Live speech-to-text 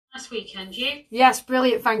nice weekend. You? Yes,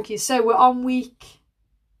 brilliant, thank you. So we're on week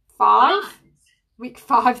 5. Nice. Week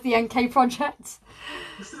 5 of the NK project.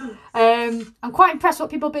 I'm quite impressed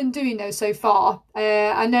what people have been doing though so far.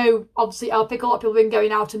 I know obviously I think a lot of people have been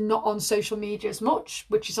going out and not on social media as much,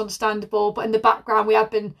 which is understandable, but in the background we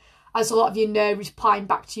have been, as a lot of you know, replying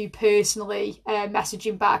back to you personally,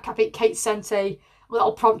 messaging back. I think Kate sent a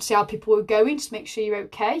little prompt to see how people were going, just make sure you're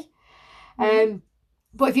okay.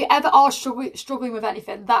 But if you ever are struggling with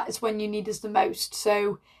anything, that is when you need us the most.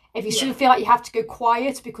 So if you sort of feel like you have to go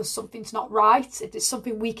quiet because something's not right, if there's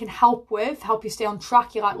something we can help with, help you stay on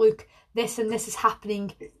track, you're like, look, this and this is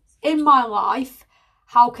happening in my life.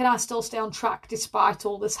 How can I still stay on track despite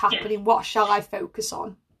all this happening? Yeah. What shall I focus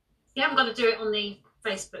on? You haven't got to do it on the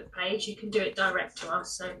Facebook page. You can do it direct to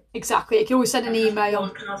us. So exactly. You can always send an email.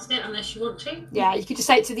 Broadcast it unless you want to. Yeah, you could just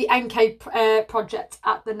say it to the NK project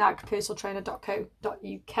at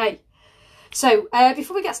thenagpersonaltrainer.co.uk. So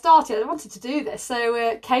before we get started, I wanted to do this.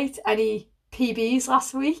 So Kate, any PBs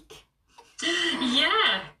last week?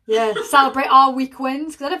 Yeah, celebrate our week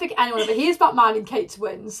wins, because I don't think anyone over here is about mine and Kate's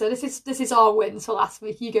wins. So this is our wins for last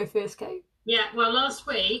week. You go first, Kate. Yeah, well, last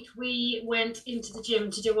week we went into the gym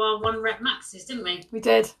to do our 1 rep maxes, didn't we? We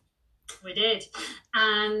did. We did.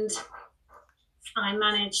 And I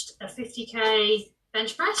managed a 50k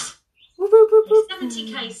bench press, a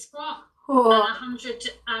 70k squat, and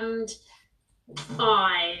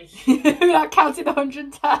 105 That counted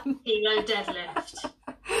 110 kilo deadlift.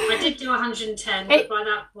 I did do 110, but by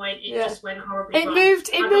that point it just went horribly wrong.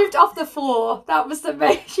 It moved off the floor. That was the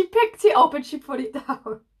main. She picked it up and she put it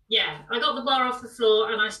down. Yeah, I got the bar off the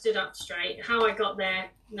floor and I stood up straight. How I got there,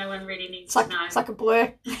 no one really needs to know. It's like a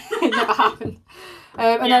blur. It never happened.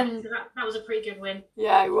 And then so that was a pretty good win.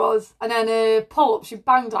 Yeah, it was. And then pull-ups, she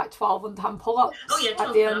banged like 12 underhand pull-ups. Oh yeah,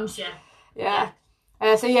 12 pull-ups, yeah.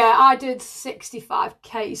 So yeah, I did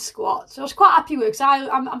 65k squats. So I was quite happy with, because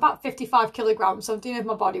I'm about 55 kilograms, so I'm doing over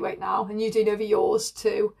my body weight now, and you're doing over yours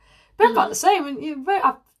too. But about the same, and you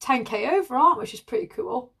have 10k over, aren't we? Which is pretty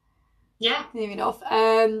cool. Yeah. Near enough.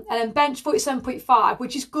 And then bench 47.5,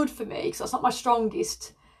 which is good for me because that's not my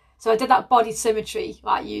strongest. So I did that body symmetry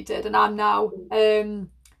like you did, and I'm now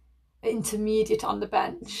intermediate on the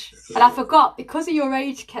bench. And I forgot, because of your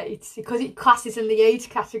age, Kate, because it classes in the age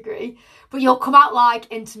category, but you'll come out like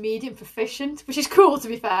intermediate proficient, which is cool, to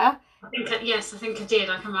be fair. I think I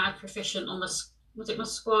did. I come out proficient on my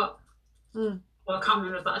squat? Well, I can't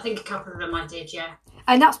remember, but I think a couple of them I did, yeah.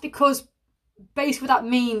 And that's because basically what that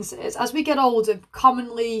means is, as we get older,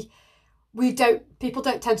 commonly people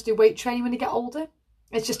don't tend to do weight training when they get older.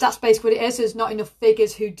 It's just, that's basically what it is. There's not enough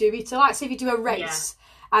figures who do it. So like, say if you do a race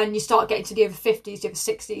and you start getting to the over 50s, the over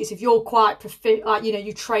 60s, if you're quite like, you know,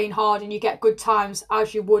 you train hard and you get good times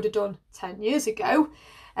as you would have done 10 years ago,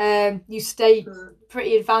 you stay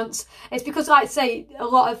pretty advanced. It's because, like I say, a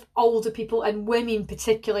lot of older people, and women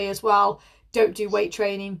particularly as well, don't do weight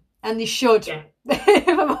training, and they should. Yeah.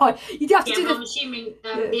 You do have to do I'm assuming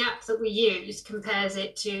the app that we use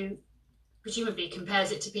presumably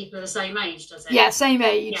compares it to people of the same age, does it? Yeah, same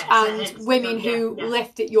age, and women who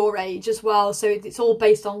lift at your age as well. So it's all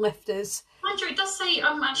based on lifters. Mind you, it does say,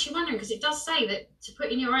 I'm actually wondering, because it does say that to put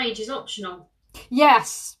in your age is optional.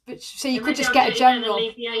 Yes, but so you could just get a general.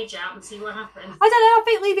 Leave the age out and see what happens. I don't know. I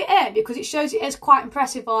think leave it in, because it shows it is quite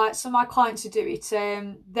impressive. Like some of my clients who do it,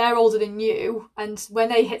 they're older than you, and when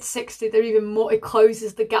they hit 60, they're even more. It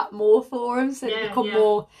closes the gap more for them, so they become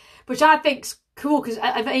more, which I think's cool. Because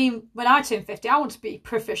I mean, when I turn 50, I want to be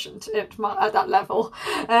proficient at that level.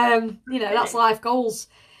 You know, that's life goals.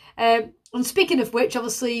 And speaking of which,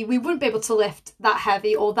 obviously, we wouldn't be able to lift that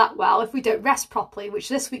heavy or that well if we don't rest properly. Which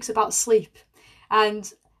this week's about sleep.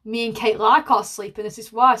 And me and Kate like our sleep, and this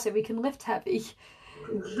is why, so we can lift heavy.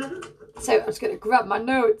 So I'm just going to grab my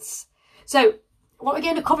notes. So what we're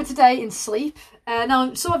going to cover today in sleep.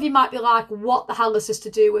 Now, some of you might be like, what the hell is this to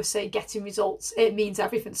do with, say, getting results? It means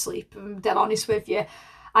everything, sleep. I'm dead honest with you.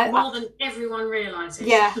 More than everyone realises.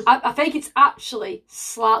 Yeah, I think it's actually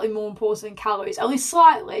slightly more important than calories. Only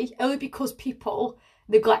slightly, only because people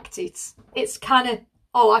neglect it. It's kind of,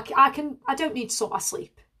 I don't need to sort my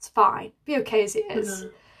sleep. It's fine. Be okay as it is.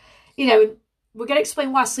 You know, we're going to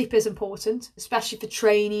explain why sleep is important, especially for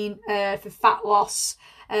training, for fat loss,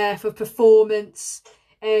 for performance,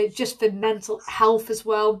 just for mental health as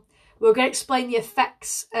well. We're going to explain the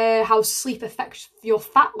effects, how sleep affects your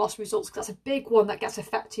fat loss results, because that's a big one that gets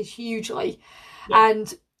affected hugely. Yeah.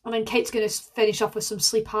 And then Kate's going to finish off with some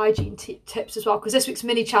sleep hygiene tips as well, because this week's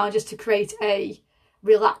mini challenge is to create a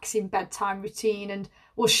relaxing bedtime routine, and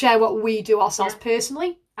we'll share what we do ourselves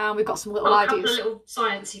personally and we've got some little ideas. A couple of little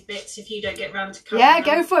sciencey bits if you don't get round to covering. Yeah,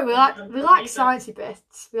 go for it. We like sciencey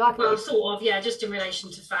bits. We like sort of, yeah, just in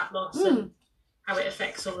relation to fat loss and how it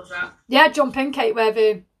affects all of that. Yeah, jump in, Kate, wherever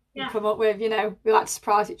you come up with, we like to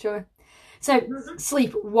surprise each other. So,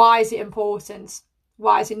 sleep, why is it important?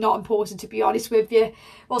 Why is it not important, to be honest with you?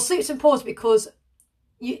 Well, sleep's important because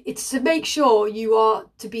it's to make sure you are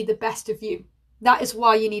to be the best of you. That is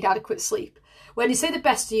why you need adequate sleep. When you say the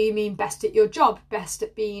best of you mean best at your job, best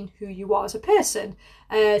at being who you are as a person,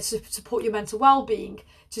 to support your mental well-being,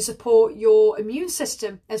 to support your immune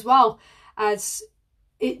system as well, as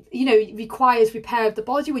it requires repair of the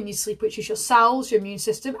body when you sleep, which is your cells, your immune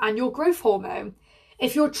system, and your growth hormone.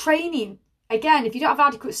 If you're training, again, if you don't have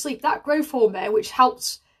adequate sleep, that growth hormone, which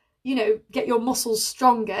helps, get your muscles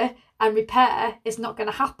stronger and repair, is not going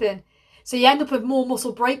to happen. So you end up with more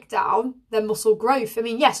muscle breakdown than muscle growth. I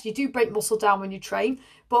mean, yes, you do break muscle down when you train,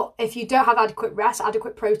 but if you don't have adequate rest,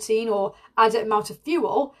 adequate protein, or adequate amount of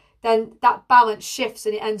fuel, then that balance shifts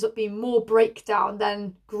and it ends up being more breakdown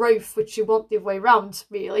than growth, which you want the other way around,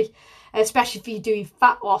 really. Especially if you're doing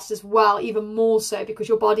fat loss as well, even more so, because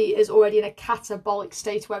your body is already in a catabolic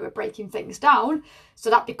state where we're breaking things down.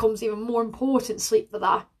 So that becomes even more important, sleep, for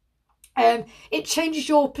that. It changes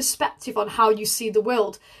your perspective on how you see the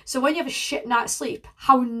world. So when you have a shit night's sleep,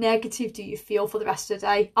 how negative do you feel for the rest of the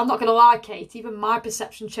day? I'm not going to lie, Kate, even my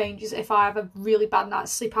perception changes if I have a really bad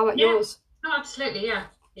night's sleep. How about yours? Oh, absolutely, yeah,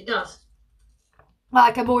 it does.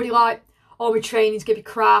 Like, I'm already like, oh, my training's going to be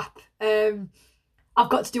crap. I've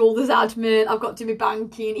got to do all this admin. I've got to do my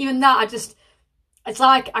banking. Even that, it's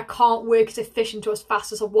like I can't work as efficient or as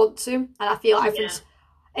fast as I want to. And I feel like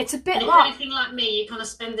it's a bit and if like... anything like me, you kind of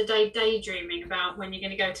spend the day daydreaming about when you're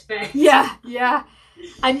going to go to bed. Yeah.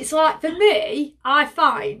 And it's like, for me, I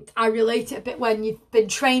find I relate it a bit when you've been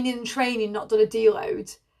training, not done a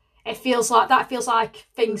deload. It feels like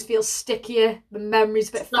things feel stickier, the memory's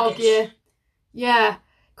a bit foggier. Yeah,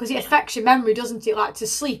 because it affects your memory, doesn't it? Like, to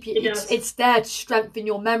sleep, it's there to strengthen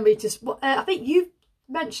your memory. I think you've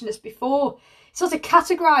mentioned this before. It sort of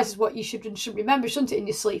categorises what you should and shouldn't remember, shouldn't it, in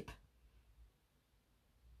your sleep?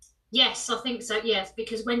 Yes, I think so. Yes,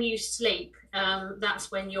 because when you sleep, that's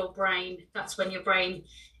when your brain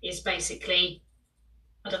is basically,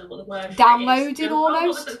 I don't know what the word downloading is. almost.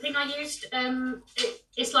 What was the thing I used?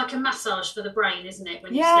 It's like a massage for the brain, isn't it?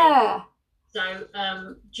 When you sleep.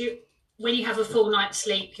 So when you have a full night's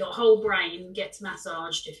sleep, your whole brain gets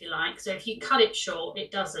massaged, if you like. So if you cut it short,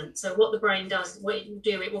 it doesn't. So what the brain does, what it will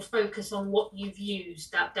do, it will focus on what you've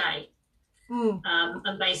used that day.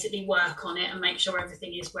 And basically work on it and make sure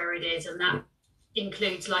everything is where it is, and that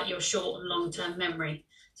includes like your short and long-term memory.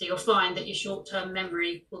 So you'll find that your short-term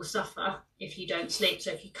memory will suffer if you don't sleep.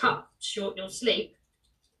 So if you cut short your sleep,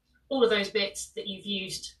 all of those bits that you've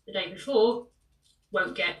used the day before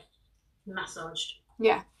won't get massaged.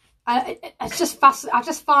 Yeah, it's just I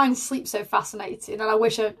just find sleep so fascinating, and I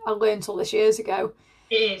wish I learned all this years ago.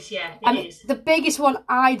 It is, yeah, it is. The biggest one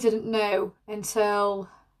I didn't know until...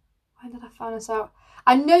 When did I find this out?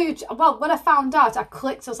 I knew, when I found out, I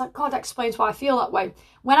clicked. I was like, God, that explains why I feel that way.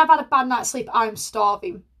 When I've had a bad night's sleep, I'm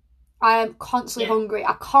starving. I am constantly hungry.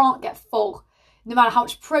 I can't get full. No matter how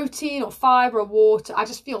much protein or fibre or water, I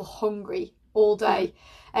just feel hungry all day.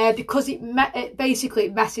 Because it basically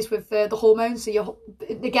messes with the hormones. So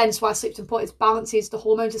again, that's why sleep's important. It balances the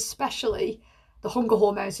hormones, especially the hunger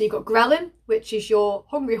hormone. So you've got ghrelin, which is your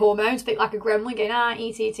hungry hormones. Think like a gremlin going,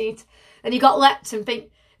 eat. Then you've got leptin,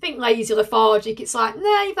 think lazy, lethargic. It's like,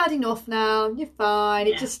 nah, you've had enough now. You're fine.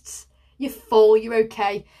 Yeah. You're full. You're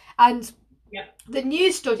okay. And the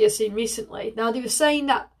new study I've seen recently, now they were saying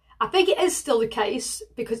that, I think it is still the case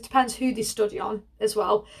because it depends who they study on as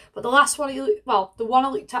well. But the one I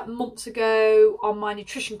looked at months ago on my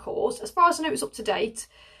nutrition course, as far as I know, it's up to date.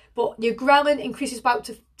 But your ghrelin increases about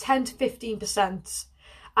 10 to 15%.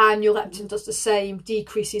 And your leptin does the same,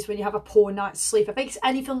 decreases when you have a poor night's sleep. I think it's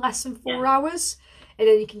anything less than 4 hours. And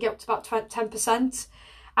then you can get up to about 10%.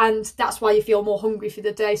 And that's why you feel more hungry for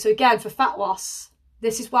the day. So again, for fat loss,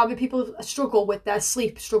 this is why when people struggle with their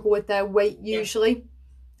sleep, struggle with their weight, usually,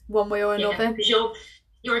 one way or another. Because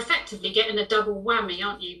you're effectively getting a double whammy,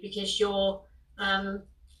 aren't you? Because your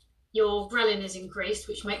ghrelin is increased,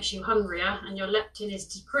 which makes you hungrier, and your leptin is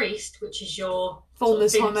decreased, which is your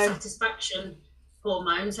fullness hormone, satisfaction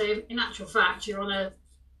hormone. So in actual fact, you're on a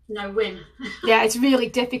no-win. Yeah, it's really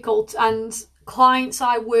difficult. And clients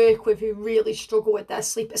I work with who really struggle with their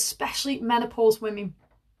sleep, especially menopause women,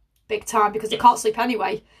 big time, because they can't sleep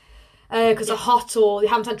anyway, because they're hot or they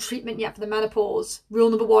haven't had treatment yet for the menopause. Rule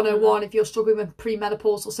number 101, if you're struggling with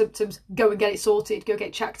premenopausal symptoms, go and get it sorted, go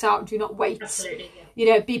get checked out, and do not wait. Absolutely, You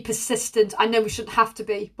know, be persistent. I know we shouldn't have to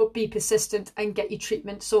be, but be persistent and get your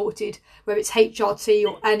treatment sorted, whether it's HRT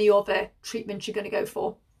or any other treatment you're going to go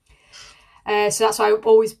for. So that's why I'm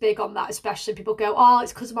always big on that, especially people go, oh,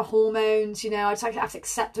 it's because of my hormones, you know, I just have to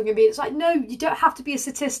accept I'm going to be. It's like, no, you don't have to be a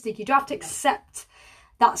statistic. You don't have to accept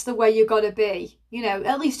that's the way you're going to be. You know,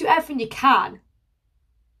 at least do everything you can.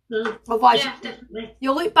 Otherwise,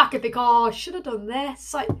 you'll look back and think, oh, I should have done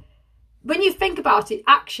this. Like, when you think about it,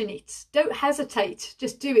 action it. Don't hesitate.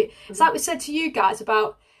 Just do it. It's like we said to you guys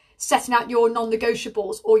about setting out your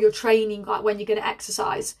non-negotiables or your training, like when you're going to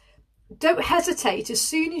exercise. Don't hesitate. As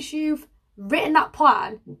soon as you've written that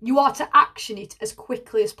plan, you are to action it as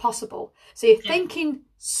quickly as possible. So you're thinking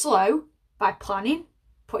slow by planning,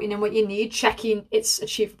 putting in what you need, checking it's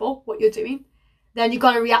achievable, what you're doing. Then you've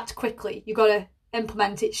got to react quickly. You've got to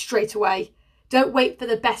implement it straight away. Don't wait for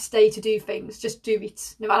the best day to do things. Just do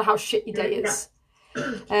it, no matter how shit your day is.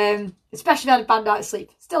 Especially if you had a bad night's sleep.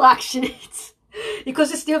 Still action it.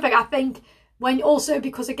 Because it's the other thing, I think,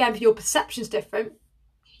 because again, your perception's different.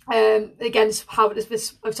 Again, how it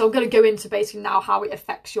is. So I'm going to go into basically now how it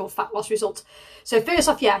affects your fat loss results. So first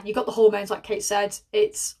off, you've got the hormones, like Kate said.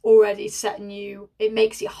 It's already setting you. It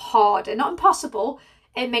makes it harder, not impossible.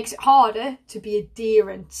 It makes it harder to be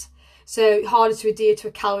adherent. So harder to adhere to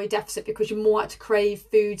a calorie deficit because you're more likely to crave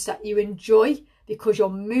foods that you enjoy because your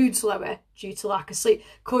mood's lower due to lack of sleep.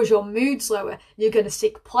 Because your mood's lower, you're going to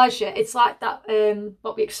seek pleasure. It's like that,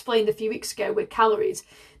 what we explained a few weeks ago with calories,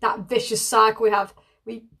 that vicious cycle we have.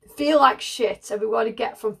 We feel like shit and we want to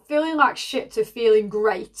get from feeling like shit to feeling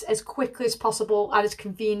great as quickly as possible and as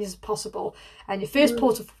convenient as possible. And your first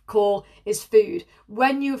port of call is food.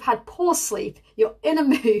 When you've had poor sleep, you're in a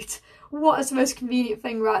mood. What is the most convenient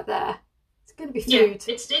thing right there? It's going to be food.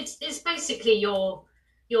 Yeah, it's basically your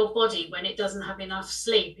body when it doesn't have enough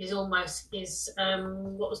sleep is what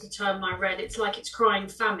was the term I read? It's like it's crying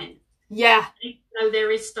famine. Yeah. Even though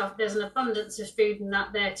there's an abundance of food and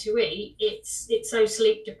that there to eat, it's so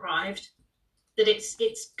sleep deprived that it's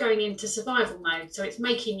going into survival mode. So it's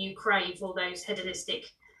making you crave all those hedonistic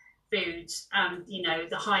foods and, you know,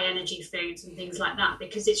 the high energy foods and things like that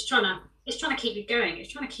because it's trying to keep you going.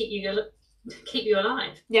 It's trying to keep you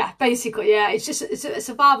alive. Yeah, basically, yeah. It's just it's a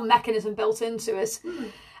survival mechanism built into us.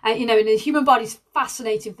 And you know, and the human body's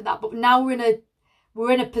fascinating for that. But now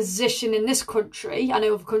we're in a position in this country, I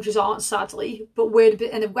know other countries aren't sadly, but we're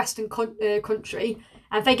in a Western country,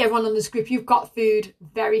 and I think everyone in this group, you've got food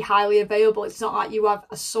very highly available. It's not like you have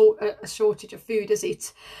a shortage of food, is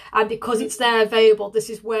it? And because it's there available, this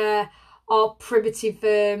is where our primitive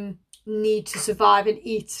need to survive and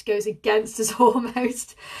eat goes against us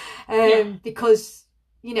almost. Because,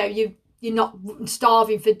 you know, you're not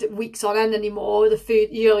starving for weeks on end anymore. The food,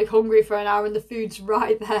 you're like hungry for an hour and the food's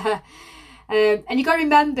right there. And you got to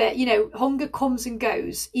remember, you know, hunger comes and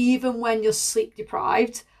goes. Even when you're sleep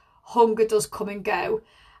deprived, hunger does come and go.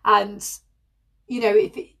 And, you know,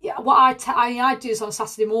 I do this on a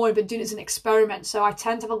Saturday morning, but doing it as an experiment. So I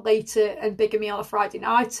tend to have a later and bigger meal on a Friday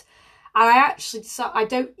night. And I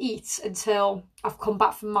don't eat until I've come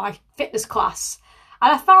back from my fitness class.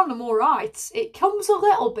 And I found them all right. It comes a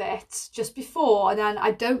little bit just before, and then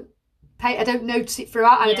I don't notice it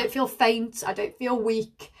throughout, and I don't feel faint. I don't feel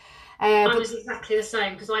weak. I was exactly the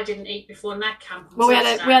same because I didn't eat before NAD camp. Well, we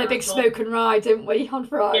had a big smoke and ride, didn't we, on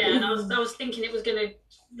Friday? Yeah, and I was thinking it was going to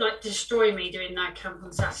like destroy me doing NAD camp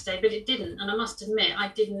on Saturday, but it didn't. And I must admit, I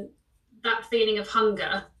didn't. That feeling of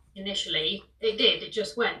hunger initially, it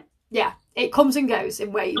just went. Yeah, it comes and goes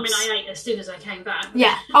in waves. I mean, I ate as soon as I came back.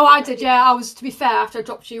 Yeah. Oh, I did. Yeah, I was. To be fair, after I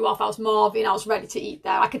dropped you off, I was marvin. I was ready to eat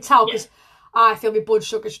there. I could tell because I feel my blood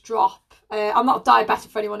sugars drop. I'm not diabetic,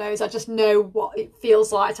 for anyone knows. I just know what it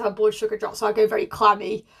feels like to have blood sugar drop, so I go very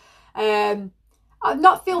clammy. I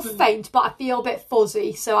not feel faint, but I feel a bit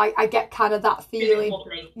fuzzy, so I get kind of that feeling.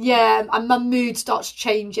 Yeah, and my mood starts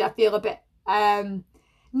changing. I feel a bit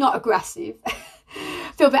not aggressive.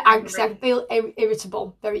 I feel a bit anxious. I feel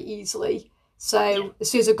irritable very easily. So as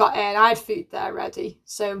soon as I got in, I had food there ready.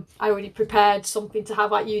 So I already prepared something to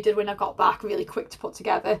have like you did when I got back, really quick to put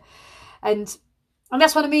together. And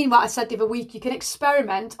that's what I mean, what I said the other week. You can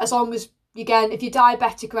experiment as long as, again, if you're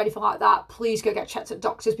diabetic or anything like that, please go get checked at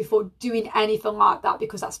doctors before doing anything like that,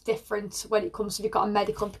 because that's different when it comes to if you've got a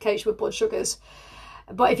medical implication with blood sugars.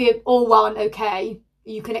 But if you're all well and okay,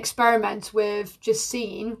 you can experiment with just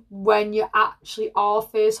seeing when you actually are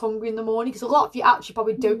first hungry in the morning, because a lot of you actually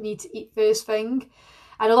probably don't need to eat first thing.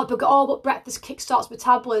 And a lot of people go, oh, but breakfast kickstarts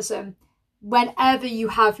metabolism. Whenever you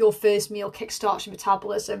have your first meal, kickstarts your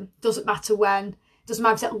metabolism. Doesn't matter when. It doesn't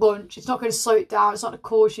matter if it's at lunch, it's not going to slow it down, it's not going to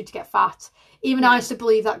cause you to get fat. Even I used to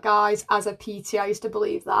believe that, guys, as a PT, I used to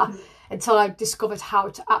believe that until I discovered how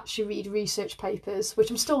to actually read research papers, which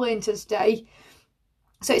I'm still learning to this day.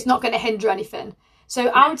 So it's not going to hinder anything. So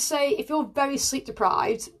I would say if you're very sleep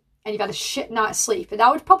deprived and you've had a shit night's sleep, and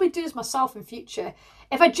I would probably do this myself in future,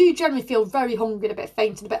 if I do generally feel very hungry and a bit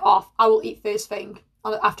faint and a bit off, I will eat first thing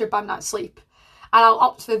after a bad night's sleep. And I'll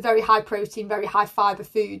opt for very high protein, very high fibre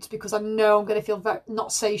foods because I know I'm going to feel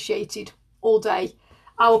not satiated all day.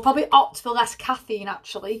 I will probably opt for less caffeine,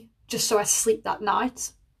 actually, just so I sleep that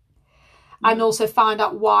night. And also find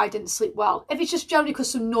out why I didn't sleep well. If it's just generally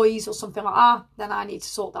because of noise or something like that, then I need to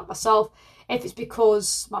sort that myself. If it's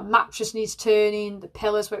because my mattress needs turning, the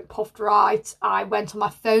pillows weren't puffed right, I went on my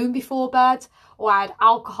phone before bed, or I had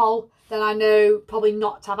alcohol, then I know probably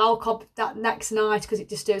not to have alcohol that next night because it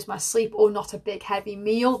disturbs my sleep, or not a big heavy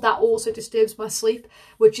meal. That also disturbs my sleep,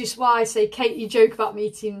 which is why I say, Kate, you joke about me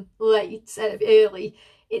eating late, early.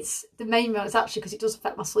 It's the main one is actually because it does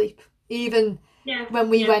affect my sleep. Even when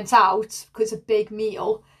we went out, because it's a big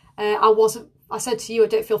meal, I said to you, I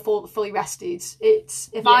don't feel fully rested.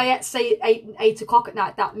 If I ate, say, 8 o'clock at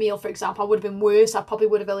night, that meal, for example, I would have been worse. I probably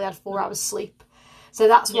would have only had 4 hours sleep. So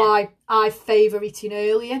that's why I favour eating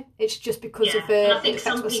earlier. It's just because of and I think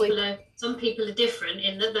some people are different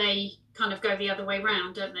in that they kind of go the other way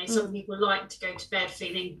round, don't they? Some people like to go to bed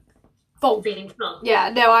feeling full. Yeah,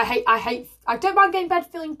 no, I don't mind going to bed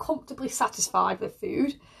feeling comfortably satisfied with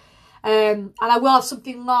food. And I will have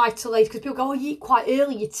something lighter later because people go, oh, you eat quite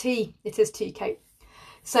early, your tea. It is tea, Kate.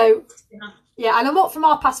 So, yeah, and I'm up from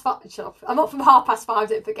 5:30. Shut up. I'm up from 5:30,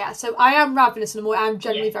 don't forget. So I am ravenous in the morning. I'm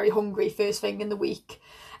generally very hungry first thing in the week.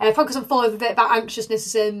 Probably because I'm full of a bit about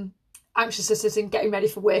anxiousness and getting ready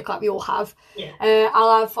for work like we all have.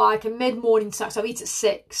 I'll have like a mid-morning snack. So I eat at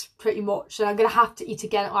 6 pretty much. And I'm going to have to eat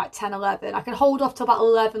again at like 10, 11. I can hold off till about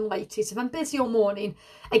 11 later. So if I'm busy all morning,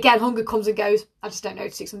 again, hunger comes and goes. I just don't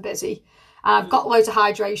notice I'm busy. I've got loads of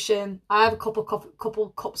hydration. I have a couple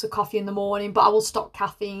cups of coffee in the morning, but I will stop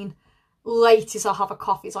caffeine. Latest I'll have a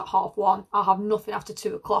coffee, it's like 1:30. I'll have nothing after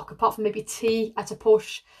 2 o'clock, apart from maybe tea at a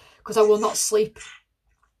push, because I will not sleep.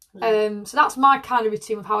 So that's my kind of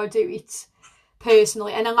routine of how I do it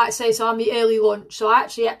personally. And then, like I say, so I'm the early lunch. So I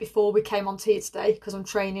actually ate before we came on to here today because I'm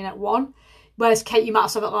training at 1. Whereas Kate, you might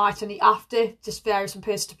have something light and eat after, just varies from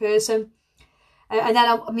person to person. And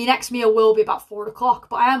then my next meal will be about 4 o'clock.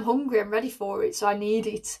 But I am hungry, I'm ready for it, so I need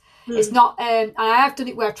it. It's not, and I have done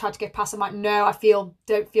it where I've tried to go past. I'm like, no,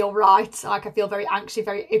 don't feel right. Like I feel very anxious,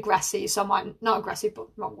 very aggressive. So I'm like, not aggressive, but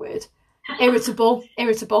wrong word. Irritable.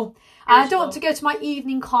 And I don't want to go to my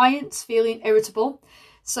evening clients feeling irritable.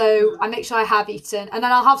 So I make sure I have eaten. And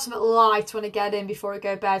then I'll have something light when I get in before I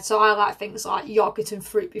go to bed. So I like things like yogurt and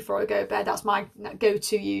fruit before I go to bed. That's my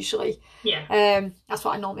go-to usually. That's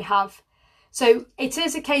what I normally have. So it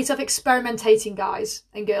is a case of experimentating, guys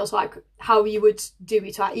and girls, like how you would do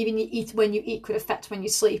it. Like even you eat when you eat could affect when you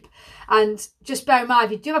sleep. And just bear in mind,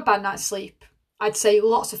 if you do have a bad night's sleep, I'd say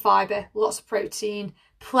lots of fibre, lots of protein,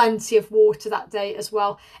 plenty of water that day as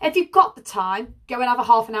well. If you've got the time, go and have a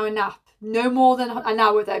half an hour nap. No more than an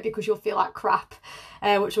hour though, because you'll feel like crap,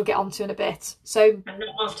 which we'll get onto in a bit. So and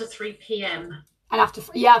not after 3 p.m. And after,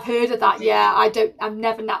 I've heard of that. I've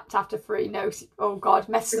never napped after 3. No, oh God,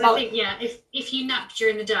 messes up. I think if you nap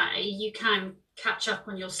during the day, you can catch up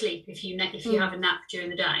on your sleep if you have a nap during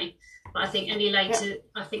the day. But I think any later,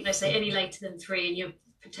 I think they say any later than 3, and you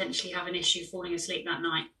potentially have an issue falling asleep that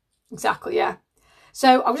night. Exactly. Yeah.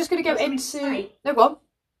 So I'm just going to go into. No, go on. Have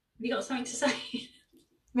you got something to say?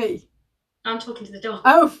 Me. I'm talking to the dog.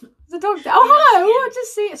 Oh, the dog. Oh, hello. I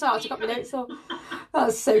just see it. Sorry, I just got my notes on.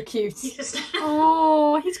 That's so cute.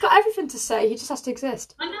 Oh, he's got everything to say. He just has to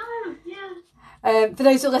exist. I know, yeah. For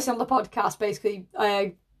those who listen on the podcast, basically,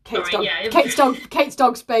 Kate's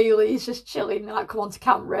dog's Bailey is just chilling, like come onto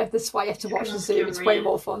camera. This is why you have to watch the Zoom. It's way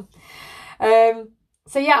more fun.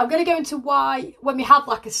 So yeah, I'm going to go into why when we have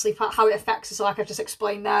lack of sleep, how it affects us, like I've just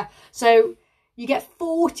explained there. So you get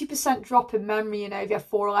 40% drop in memory, if you have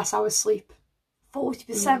 4 or less hours sleep.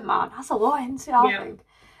 40%, man. That's a lot, isn't it? I think.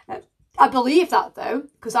 I believe that, though,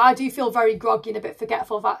 because I do feel very groggy and a bit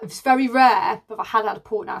forgetful of that. It's very rare, but if I had a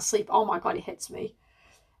poor night's sleep, oh my God, it hits me.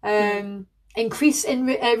 Increase in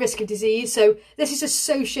risk of disease. So this is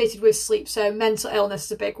associated with sleep. So mental illness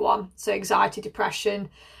is a big one. So anxiety, depression,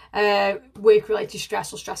 work-related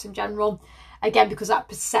stress or stress in general. Again, because that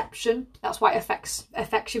perception, that's why it affects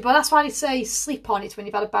you. But that's why I say sleep on it when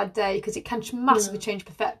you've had a bad day, because it can massively change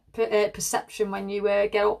perception when you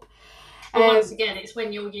get up. Well, once again, it's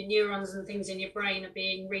when your neurons and things in your brain are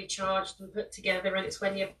being recharged and put together, and it's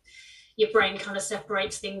when your brain kind of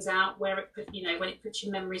separates things out where it when it puts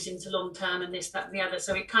your memories into long term and this, that, and the other.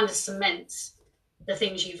 So it kind of cements the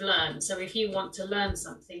things you've learned. So if you want to learn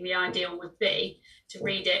something, the ideal would be to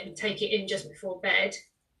read it and take it in just before bed,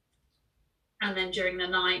 and then during the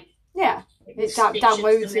night. Yeah, it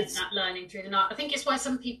downloads it. That learning through the night. I think it's why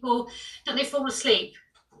some people don't they fall asleep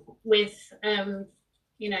with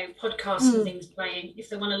podcasts and things playing if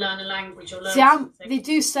they want to learn a language or learn something. They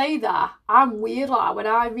do say that. I'm weird like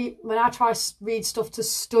when I try to read stuff to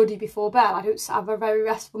study before bed, I don't have a very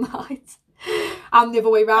restful night. I'm the other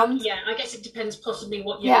way around. Yeah, I guess it depends possibly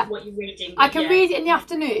what you're reading. I can read it in the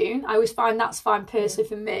afternoon. I always find that's fine personally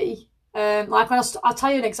for me. Like when I'll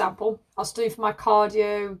tell you an example. I was studying for my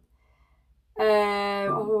cardio.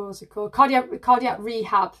 What was it called? Cardiac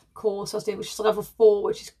rehab course I was doing, which is level 4,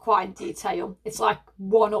 which is quite in detail. It's like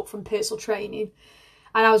one up from personal training,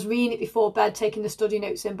 and I was reading it before bed, taking the study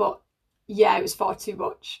notes in. But yeah, it was far too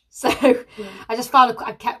much. So I just found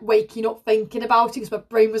I kept waking up thinking about it because my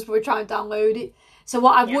brain was probably trying to download it. So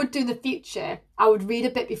what I would do in the future, I would read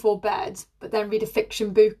a bit before bed, but then read a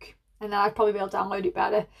fiction book. And then I'd probably be able to download it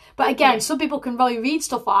better. But again, some people can really read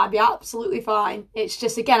stuff like I'd be absolutely fine. It's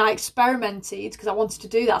just, again, I experimented because I wanted to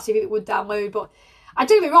do that, see if it would download. But I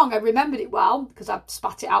don't get me wrong, I remembered it well because I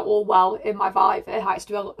spat it out all well in my Viva. I had to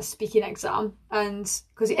do a speaking exam. And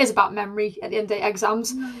because it is about memory at the end of the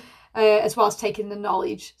exams, as well as taking the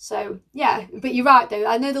knowledge. So, yeah. But you're right, though.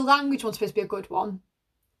 I know the language one's supposed to be a good one.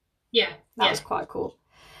 Yeah. That was quite cool.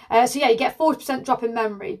 So yeah, you get 40% drop in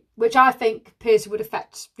memory, which I think personally would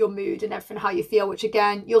affect your mood and everything, how you feel, which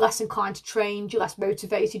again, you're less inclined to train, you're less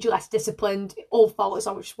motivated, you're less disciplined. It all follows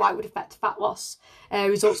on, which is why it would affect fat loss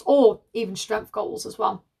results or even strength goals as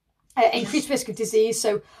well. Increased risk of disease,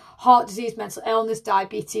 so heart disease, mental illness,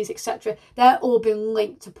 diabetes, etc. They're all been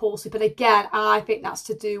linked to poor sleep. But again, I think that's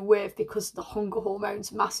to do with because of the hunger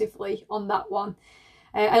hormones massively on that one.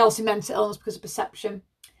 And also mental illness because of perception.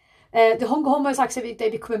 The hunger hormones, like I said, they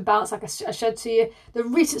become imbalanced, like I said to you. The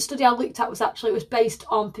recent study I looked at was based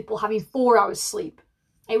on people having 4 hours sleep.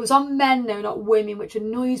 It was on men, though, not women, which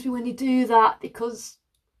annoys me when they do that because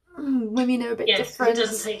women are a bit different. It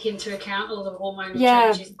doesn't take into account all the hormone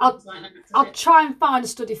changes and things like that. I'll try and find a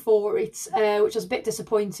study for it, which I was a bit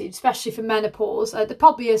disappointed, especially for menopause. There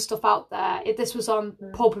probably is stuff out there. This was on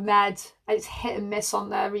PubMed, and it's hit and miss on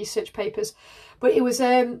their research papers. But it was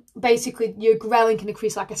basically your ghrelin can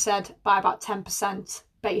increase, like I said, by about 10%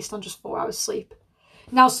 based on just 4 hours sleep.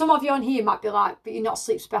 Now, some of you on here might be like, but you're not a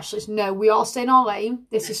sleep specialist. No, we are staying our lane.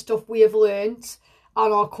 This is stuff we have learned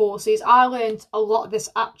on our courses. I learned a lot of this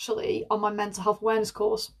actually on my mental health awareness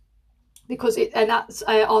course. And that's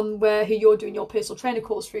on who you're doing your personal trainer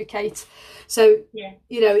course through, Kate. So,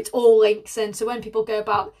 it's all links in. So when people go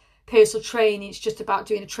about personal training, it's just about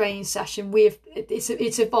doing a training session.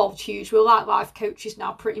 It's evolved huge. We're like life coaches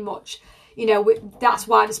now, pretty much. That's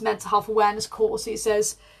why this mental health awareness course, it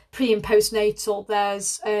says pre and postnatal.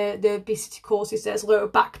 There's the obesity courses. There's lower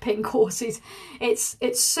back pain courses.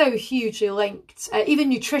 It's so hugely linked. Even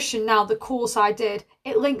nutrition now. The course I did,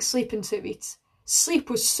 it links sleep into it. Sleep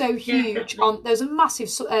was so huge. There's a massive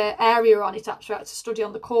area on it actually to study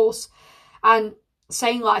on the course, and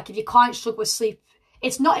saying like if your clients struggle with sleep,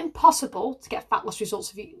 it's not impossible to get fat loss results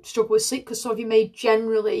if you struggle with sleep, because some of you may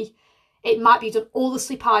generally, it might be you've done all the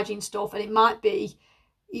sleep hygiene stuff, and it might be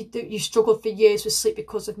you struggled for years with sleep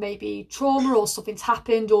because of maybe trauma or something's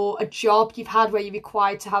happened, or a job you've had where you're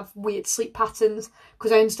required to have weird sleep patterns,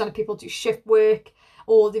 because I understand if people do shift work,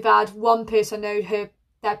 or they've had one person I know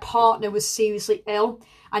their partner was seriously ill,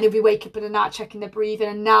 and he'll be waking up in the night checking their breathing,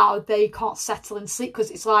 and now they can't settle in sleep because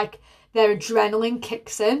it's like their adrenaline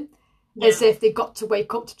kicks in. As if they got to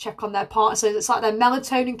wake up to check on their partner. So it's like their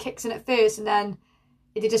melatonin kicks in at first, and then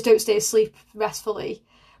they just don't stay asleep restfully.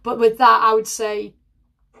 But with that, I would say,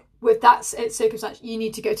 with that circumstance, you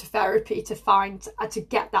need to go to therapy to find to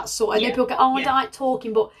get that sort. And then people go, I don't like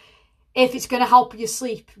talking, but if it's going to help your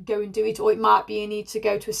sleep, go and do it. Or it might be you need to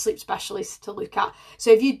go to a sleep specialist to look at.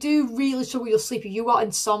 So if you do really struggle with your sleep, if you are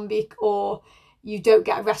insomniac, or you don't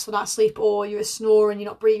get a restful night's sleep, or you're a snorer and you're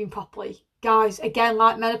not breathing properly, guys, again,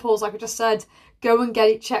 like menopause, like I just said, go and get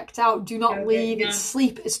it checked out. Do not leave it.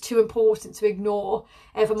 Sleep is too important to ignore.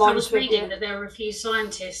 I was reading that there are a few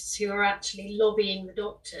scientists who are actually lobbying the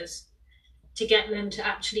doctors to get them to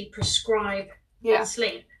actually prescribe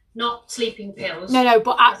sleep, not sleeping pills. No,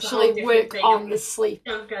 but actually work on the sleep.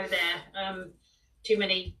 Don't go there. Too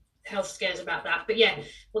many health scares about that. But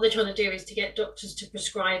what they're trying to do is to get doctors to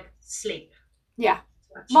prescribe sleep. Yeah.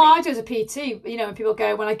 Well, I do as a PT, when people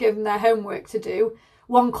go, when I give them their homework to do,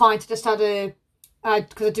 one client just had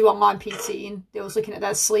because I do online PT, and they was looking at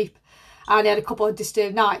their sleep, and they had a couple of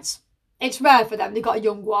disturbed nights. it's rare for them. They got a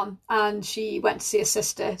young one and she went to see her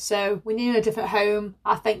sister. So when you're in a different home,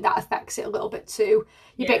 I think that affects it a little bit too.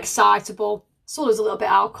 You're a bit excitable. So there's a little bit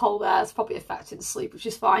of alcohol there. It's probably affecting the sleep, which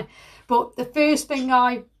is fine. But the first thing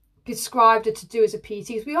I prescribed her to do as a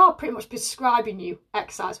PT is we are pretty much prescribing you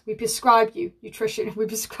exercise. We prescribe you nutrition. We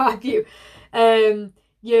prescribe you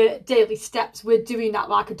your daily steps. We're doing that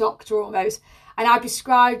like a doctor almost. And I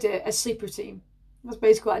prescribed her a sleep routine. That's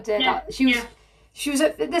basically what I did. Yeah. She was.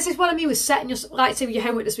 This is what I mean with setting your, like say with your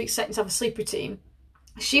homework this week, setting yourself a sleep routine.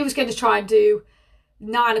 She was going to try and do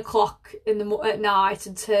 9 o'clock at night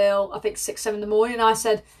until I think 6, 7 in the morning. And I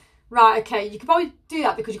said, right, okay, you could probably do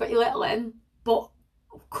that because you've got your little in, but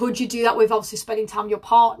could you do that with obviously spending time with your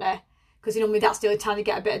partner? Because normally that's the only time you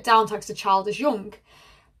get a bit of downtime because the child is young.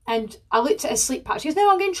 And I looked at her sleep pattern. She goes,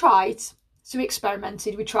 no, I'm going to try it. So we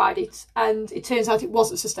experimented, we tried it, and it turns out it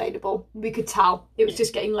wasn't sustainable. We could tell. It was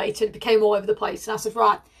just getting later. It became all over the place. And I said,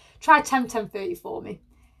 right, try 10:30 for me.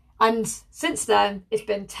 And since then, it's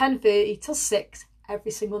been 10:30 till 6 every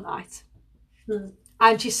single night.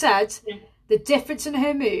 And she said the difference in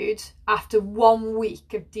her mood after 1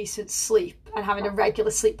 week of decent sleep and having a regular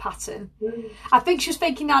sleep pattern. I think she was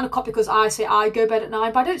thinking 9 o'clock because I say I go bed at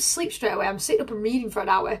 9, but I don't sleep straight away. I'm sitting up and reading for an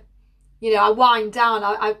hour. You know, I wind down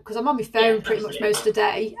because I'm on my phone pretty much most of the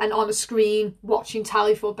day and on a screen watching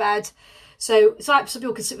telly for bed. So it's like some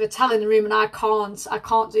people can sit with a telly in the room and I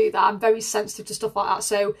can't do that. I'm very sensitive to stuff like that.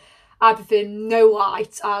 So I prefer no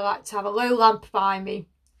light. I like to have a low lamp by me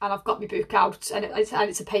and I've got my book out and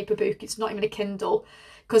it's a paper book. It's not even a Kindle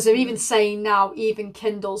because they're even saying now, even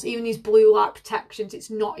Kindles, even these blue light protections,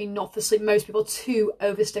 it's not enough for sleep. Most people are too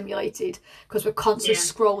overstimulated because we're constantly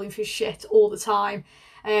scrolling through shit all the time.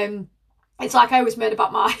 It's like I always moan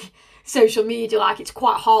about my social media, like it's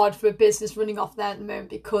quite hard for a business running off there at the moment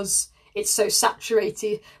because it's so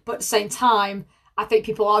saturated. But at the same time, I think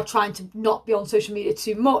people are trying to not be on social media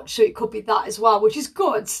too much. So it could be that as well, which is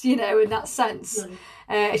good, you know, in that sense.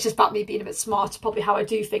 It's just about me being a bit smarter, probably how I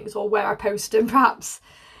do things or where I post them, perhaps.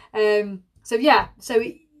 So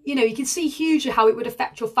you know, you can see hugely how it would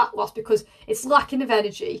affect your fat loss because it's lacking of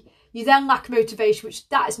energy. You then lack motivation, which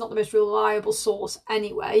that is not the most reliable source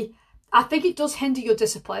anyway. I think it does hinder your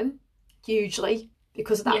discipline hugely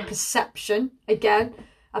because of that perception, again,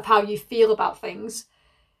 of how you feel about things.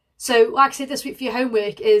 So, like I said, this week for your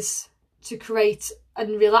homework is to create a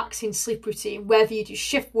relaxing sleep routine, whether you do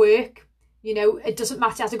shift work, you know, it doesn't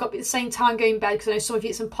matter. It hasn't got to be the same time going to bed because I know some of you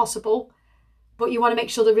it's impossible, but you want to make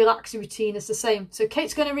sure the relaxing routine is the same. So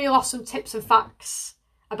Kate's going to reel off some tips and facts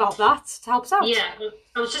about that to help us out. Yeah,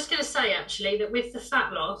 I was just going to say, actually, that with the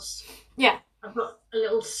fat loss... Yeah. I've got a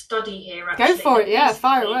little study here, actually. Go for it, yeah,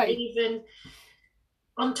 fire away. Even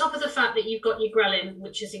on top of the fact that you've got your ghrelin,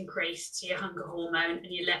 which is increased, so your hunger hormone,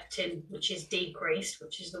 and your leptin, which is decreased,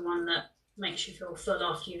 which is the one that makes you feel full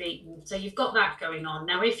after you've eaten. So you've got that going on.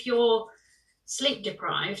 Now, if you're sleep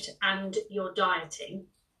deprived and you're dieting,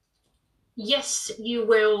 yes, you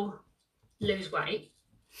will lose weight.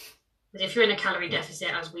 But if you're in a calorie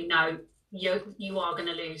deficit, as we know, you are going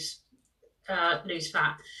to lose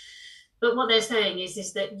fat. But what they're saying is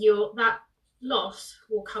that that loss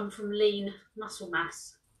will come from lean muscle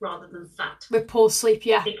mass rather than fat. With poor sleep,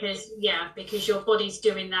 because your body's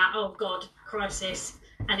doing that, oh God, crisis,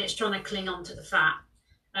 and it's trying to cling on to the fat.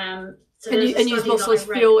 And use muscle as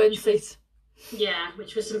fuel, isn't it? Yeah,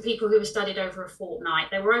 which was some people who were studied over a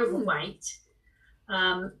fortnight. They were overweight.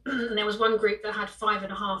 And there was one group that had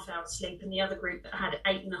 5.5 hours sleep and the other group that had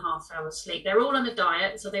 8.5 hours sleep. They're all on a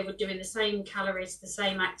diet, so they were doing the same calories, the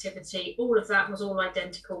same activity. All of that was all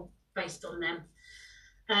identical based on them.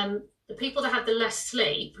 The people that had the less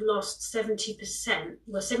sleep lost 70%.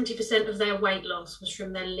 Well, 70% of their weight loss was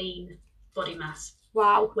from their lean body mass.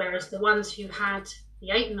 Wow. Whereas the ones who had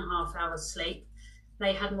the 8.5 hours sleep,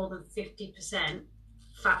 they had more than 50%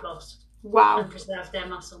 fat loss. Wow. And preserved their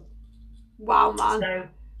muscle. Wow, man. So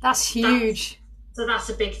that's huge. That's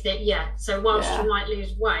a big thing, yeah. So whilst you might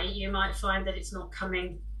lose weight, you might find that it's not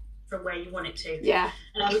coming from where you want it to. Yeah.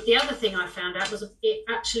 The other thing I found out was it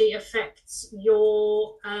actually affects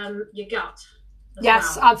your gut.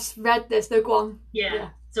 Yes, well. I've read this. No, go on. Yeah.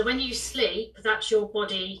 So when you sleep, that's your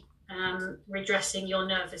body redressing your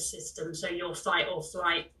nervous system, so your fight or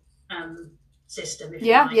flight system. If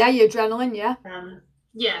you like. Your adrenaline,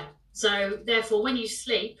 yeah. So therefore, when you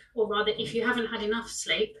sleep, or rather, if you haven't had enough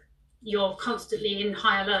sleep, you're constantly in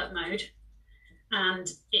high alert mode, and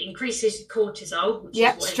it increases cortisol. Which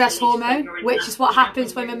is stress hormone, which is what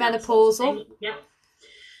happens when we're menopausal.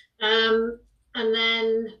 And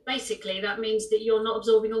then basically that means that you're not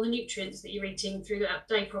absorbing all the nutrients that you're eating through that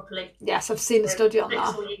day properly. Yes, I've seen the study on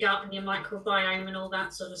that. All your gut and your microbiome and all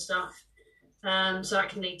that sort of stuff. So that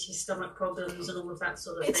can lead to stomach problems and all of that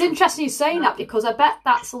sort of thing. It's interesting you saying that, because I bet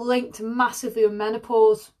that's linked massively with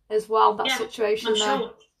menopause as well, that situation there.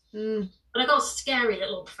 Sure. But I got a scary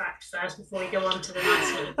little fact first before we go on to the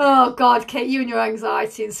nice little. Oh God, Kate, you and your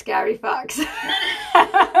anxiety and scary facts.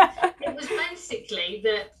 It was basically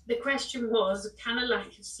that the question was, can a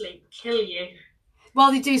lack of sleep kill you?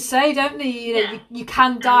 Well, they do say, don't they? You know, you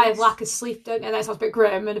can die of lack of sleep, don't you? That sounds a bit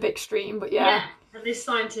grim and a bit extreme, but yeah. Yeah, and this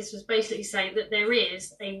scientist was basically saying that there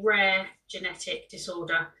is a rare genetic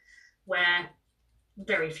disorder where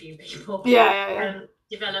very few people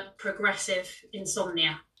develop progressive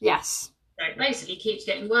insomnia. Yes. So it basically keeps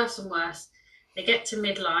getting worse and worse. They get to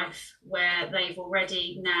midlife where they've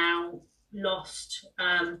already now lost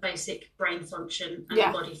basic brain function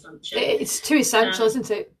and body function. It's too essential, isn't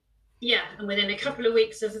it? Yeah, and within a couple of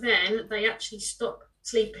weeks of then, they actually stop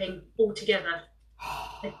sleeping altogether.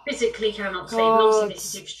 They physically cannot sleep. And obviously,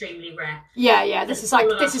 this is extremely rare. Yeah. This is like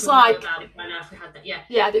about it by now if we had that.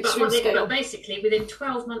 Yeah, the extreme scale. But basically, within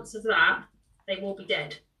 12 months of that, they will be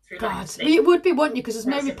dead. God, it would be, wouldn't you? Because there's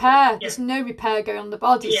no repair. There's no repair going on the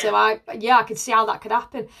body. So I could see how that could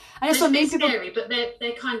happen. And it's a bit scary, but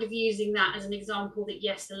they're kind of using that as an example that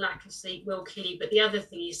yes, the lack of sleep will kill you. But the other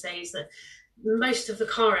thing you say is that most of the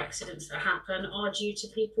car accidents that happen are due to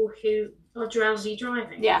people who are drowsy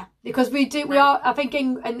driving. Yeah, because we are. I think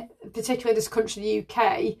in particularly this country, the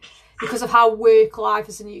UK, because of how work life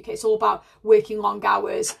is in the UK, it's all about working long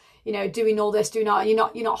hours. You know, doing all this, doing that. You're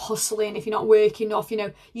not hustling if you're not working enough. You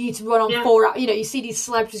know, you need to run on 4 hours. You know, you see these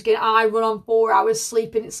celebrities getting, I run on 4 hours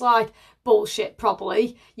sleep, and it's like bullshit.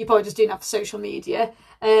 Probably you're probably just doing that for social media.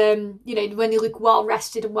 You know, when you look well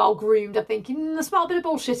rested and well groomed, I'm thinking I smell a bit of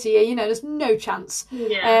bullshit here. You know, there's no chance.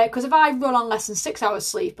 Because if I run on less than 6 hours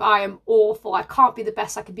sleep, I am awful. I can't be the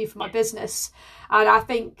best I can be for my business, and I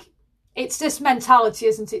think. It's this mentality,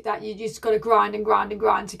 isn't it, that you just got to grind and grind and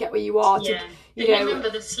grind to get where you are. You know, remember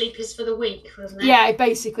that sleep is for the weak, wasn't it? Yeah,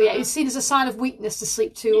 basically. It's seen as a sign of weakness to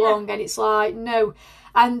sleep too long, and it's like, no.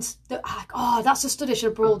 And, that's a study I should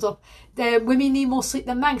have brought up. The women need more sleep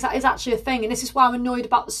than men, because that is actually a thing. And this is why I'm annoyed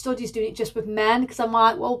about the studies doing it just with men, because I'm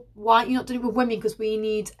like, well, why aren't you not doing it with women? Because we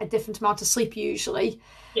need a different amount of sleep usually.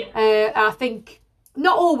 I think...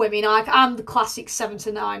 Not all women. I'm the classic 7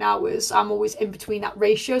 to 9 hours. I'm always in between that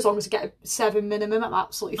ratio. As long as I get a 7 minimum, I'm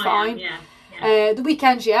absolutely fine. The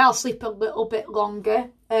weekends, I'll sleep a little bit longer,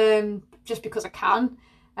 just because I can.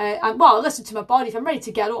 I listen to my body. If I'm ready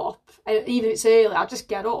to get up, even if it's early, I'll just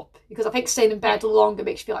get up, because I think staying in bed longer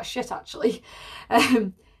makes you feel like shit, actually.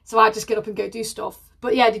 So I just get up and go do stuff.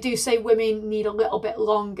 But yeah, they do say women need a little bit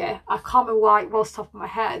longer. I can't remember why it was top of my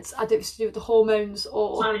head. I don't know if it's to do with the hormones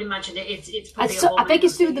or... I would imagine it's probably I think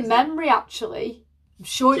it's to do with the memory, actually. I'm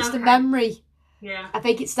sure it's the memory. Yeah. I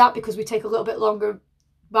think it's that, because we take a little bit longer,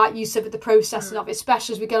 like you said, with the processing of it,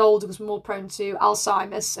 especially as we get older, because we're more prone to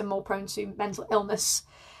Alzheimer's and more prone to mental illness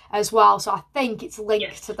as well. So I think it's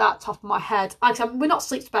linked to that top of my head. Actually, we're not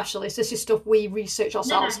sleep specialists. This is stuff we research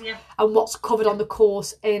ourselves and what's covered on the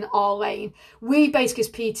course in our lane. We basically as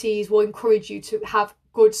PTs will encourage you to have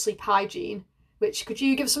good sleep hygiene, which could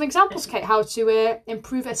you give some examples, Kate, how to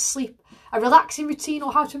improve a relaxing routine,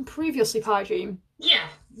 or how to improve your sleep hygiene? Yeah,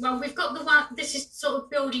 well, we've got the one, this is sort of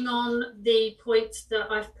building on the points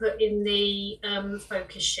that I've put in the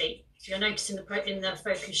focus sheet. So you'll notice in the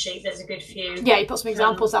focus sheet, there's a good few. Yeah, you put some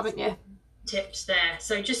examples, haven't you? Tips there.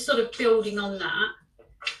 So just sort of building on that,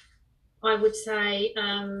 I would say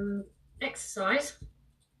exercise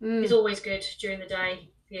is always good during the day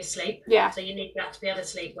for your sleep. Yeah. So you need that to be able to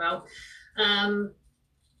sleep well.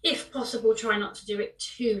 If possible, try not to do it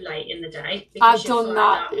too late in the day. I've done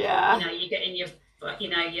that. Yeah. You know, you get in your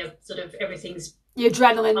sort of everything's. Your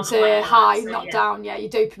adrenaline's high, not down. Yeah, your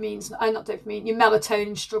dopamine's not dopamine. Your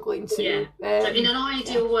melatonin struggling to. Yeah. So in an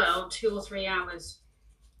ideal world, 2 or 3 hours.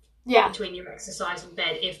 Between your exercise and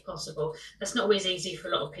bed, if possible. That's not always easy for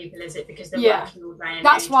a lot of people, is it? Because they're working all day.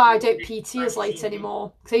 That's why I don't PT as late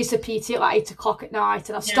anymore. Because I used to PT at like 8 o'clock at night,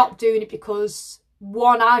 and I stopped doing it because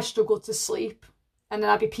one, I struggled to sleep, and then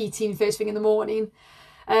I'd be PTing first thing in the morning.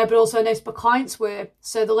 But also I noticed my clients were,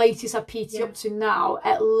 so the latest I PT up to now,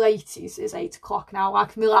 at latest, is 8 o'clock now.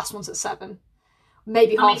 Like my last one's at 7.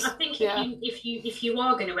 Maybe half. I think if you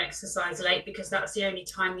are going to exercise late, because that's the only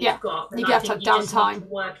time you've got, then you I have think to have downtime. Need to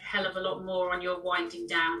work a hell of a lot more on your winding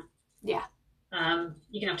down. Yeah. You're going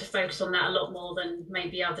to have to focus on that a lot more than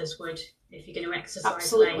maybe others would if you're going to exercise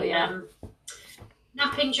Absolutely, late. Yeah.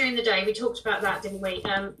 Napping during the day, we talked about that, didn't we?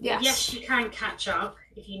 Yes, you can catch up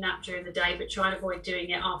if you nap during the day, but try and avoid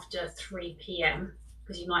doing it after 3 p.m.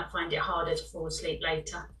 because you might find it harder to fall asleep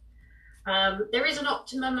later. There is an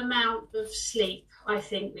optimum amount of sleep, I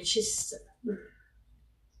think, which is I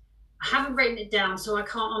haven't written it down, so I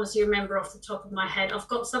can't honestly remember off the top of my head. I've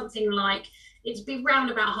got something like, it's been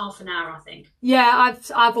round about half an hour, I think. Yeah,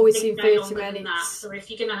 I've always seen 30 minutes. So if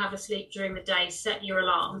you're going to have a sleep during the day, set your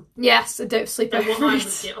alarm. Yes, I don't sleep every night. What I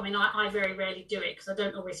would do, I mean, I very rarely do it because I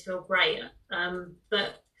don't always feel great.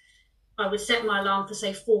 But I would set my alarm for,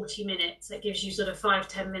 say, 40 minutes. That gives you sort of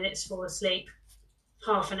 5-10 minutes for sleep,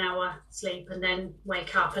 half an hour sleep, and then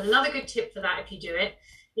wake up. And another good tip for that, if you do it,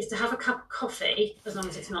 is to have a cup of coffee, as long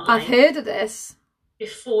as it's not late. I've heard of this.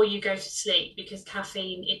 Before you go to sleep, because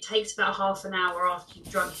caffeine, it takes about half an hour after you've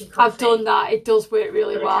drunk your coffee. I've done that. It does work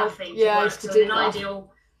really well. Yeah, I used to do that. In an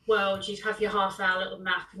ideal world, you'd have your half-hour little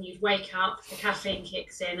nap and you'd wake up, the caffeine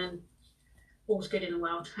kicks in, and all's good in the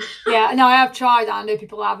world. Yeah, no, I have tried that. I know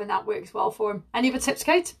people have, and that works well for them. Any other tips,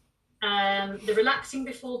 Kate? The relaxing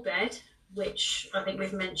before bed, which I think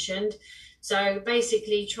we've mentioned. So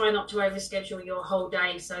basically, try not to overschedule your whole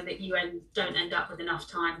day so that you don't end up with enough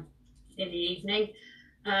time in the evening.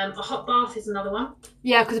 A hot bath is another one.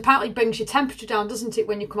 Yeah, because apparently it brings your temperature down, doesn't it,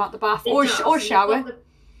 when you come out the bath or shower?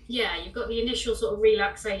 You've got the initial sort of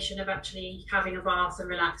relaxation of actually having a bath and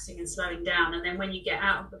relaxing and slowing down, and then when you get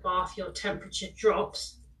out of the bath, your temperature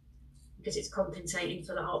drops because it's compensating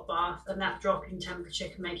for the hot bath, and that drop in temperature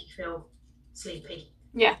can make you feel sleepy.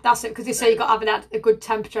 Yeah, that's it, because they say you've got to have a good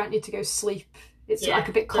temperature, haven't you, to go sleep. It's like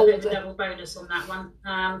a bit colder. A double bonus on that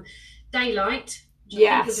one. Daylight.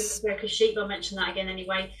 Yes. Focus sheet, I'll mention that again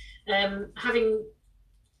anyway.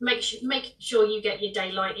 Make sure you get your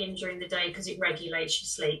daylight in during the day because it regulates your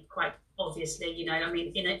sleep, quite obviously. You know, I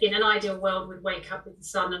mean, in an ideal world, we'd wake up with the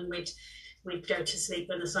sun and we'd go to sleep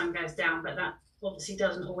when the sun goes down, but that obviously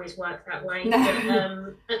doesn't always work that way.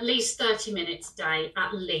 No. But, at least 30 minutes a day,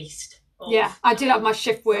 at least. Yeah, I do have my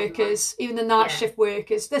shift workers, even the night shift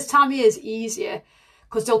workers. This time of year is easier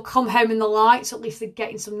because they'll come home in the light, so at least they're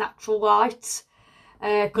getting some natural light.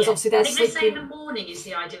 Because obviously they're sleeping. They say in the morning is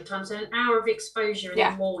the ideal time, so an hour of exposure in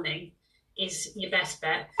the morning is your best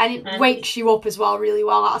bet. And it wakes you up as well really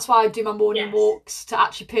well. That's why I do my morning walks, to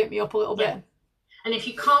actually perk me up a little bit. And if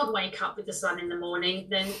you can't wake up with the sun in the morning,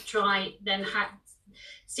 then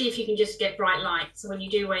see if you can just get bright light. So when you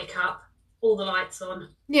do wake up, all the lights on.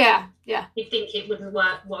 Yeah. You'd think it wouldn't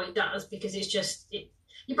work. Well, it does, because it's just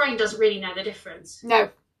your brain doesn't really know the difference. No.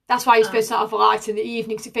 That's why you're supposed to have a light in the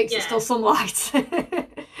evening, because it thinks it's still sunlight. So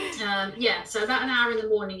about an hour in the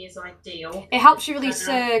morning is ideal. It helps you release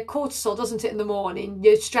cortisol, doesn't it, in the morning?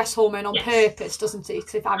 Your stress hormone on purpose, doesn't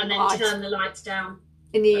it? And then turn the lights down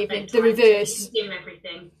in the evening. The reverse. If you can do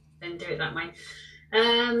everything, then do it that way.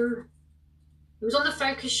 It was on the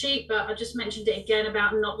focus sheet, but I just mentioned it again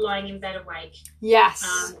about not lying in bed awake. Yes.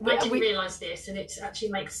 I didn't realise this, and it actually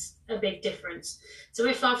makes a big difference. So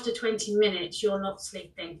if after 20 minutes you're not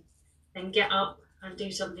sleeping, then get up and do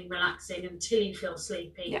something relaxing until you feel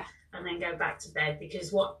sleepy, and then go back to bed,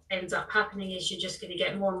 because what ends up happening is you're just going to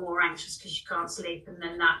get more and more anxious because you can't sleep, and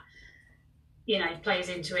then that, plays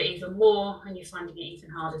into it even more, and you're finding it even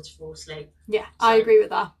harder to fall asleep. Yeah, so, I agree with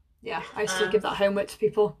that. Yeah, I still give that homework to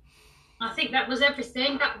people. I think that was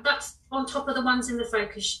everything. That's on top of the ones in the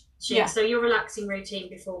focus sheet. Yeah. So your relaxing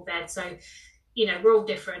routine before bed. So, we're all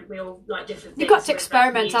different. We all like different things. You've got to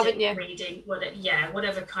experiment, haven't you? Reading,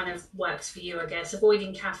 whatever kind of works for you, I guess.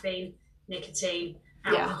 Avoiding caffeine, nicotine,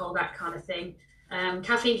 alcohol, that kind of thing.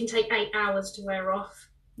 Caffeine can take 8 hours to wear off.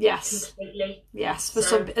 Yes. Completely. Yes. For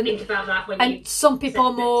some, think about that when some people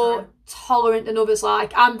are more tolerant than others.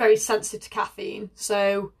 Like, I'm very sensitive to caffeine,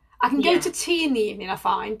 so I can go to tea in the evening, I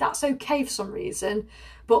find. That's okay for some reason.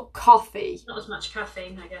 But coffee... Not as much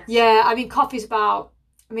caffeine, I guess. Yeah, I mean, coffee's about...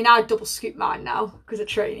 I double scoop mine now because of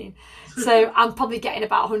training. So I'm probably getting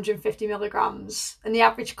about 150 milligrams. And the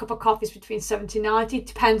average cup of coffee is between 70 and 90. It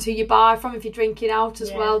depends who you buy from, if you're drinking out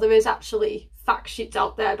as well. There is actually fact sheets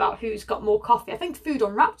out there about who's got more coffee. I think Food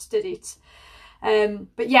Unwrapped did it.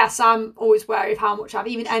 But yes, I'm always wary of how much I have.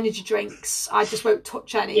 Even energy drinks, I just won't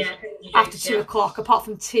touch any after 2 o'clock, apart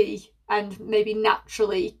from tea and maybe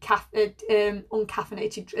naturally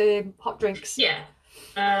uncaffeinated hot drinks. Yeah.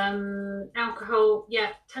 Alcohol,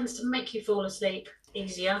 tends to make you fall asleep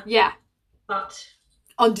easier. Yeah. But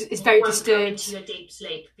it's very disturbed. Into your deep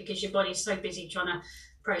sleep because your body's so busy trying to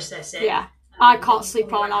process it. Yeah. I can't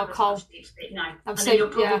sleep on alcohol. No. And then you'll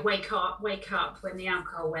probably wake up when the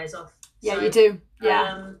alcohol wears off. Yeah, so, you do.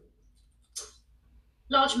 Yeah.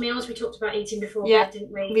 Large meals, we talked about eating before bed,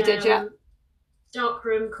 didn't we? We did, Dark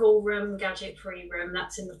room, cool room, gadget-free room,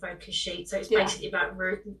 that's in the focus sheet. So it's basically about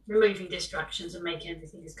removing distractions and making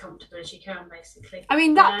everything as comfortable as you can, basically. I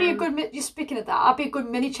mean, that'd be a good, just speaking of that, that'd be a good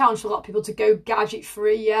mini challenge for a lot of people to go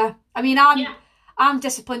gadget-free, I mean, I'm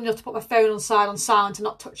disciplined enough to put my phone on silent and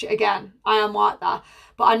not touch it again. I am like that.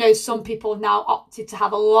 But I know some people have now opted to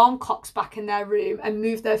have alarm clocks back in their room and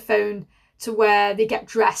move their phone to where they get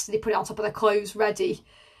dressed and they put it on top of their clothes ready.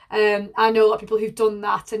 I know a lot of people who've done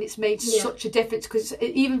that, and it's made such a difference, because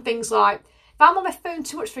even things like, if I'm on my phone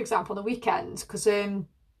too much, for example, on the weekend, because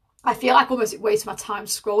I feel like almost it wastes my time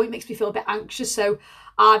scrolling, it makes me feel a bit anxious. So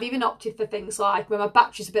I've even opted for things like when my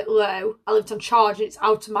battery's a bit low, I leave it on charge and it's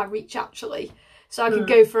out of my reach actually. So I can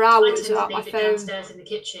go for hours without my phone. Downstairs in the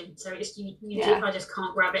kitchen, so it's I just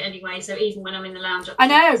can't grab it anyway. So even when I'm in the lounge, I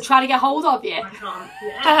know, trying to get hold of you. I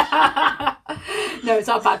can't. No, it's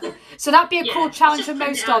not bad. So that'd be a cool challenge for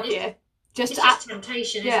most of you. It's just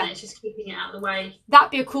temptation, isn't it? It's just keeping it out of the way.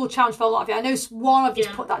 That'd be a cool challenge for a lot of you. I know one of you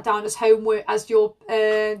put that down as homework, as your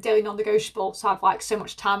daily non-negotiable, to have like so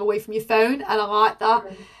much time away from your phone, and I like that.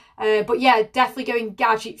 But yeah, definitely going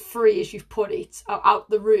gadget free, as you've put it, out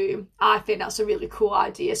the room. I think that's a really cool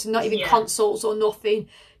idea. So not even consoles or nothing,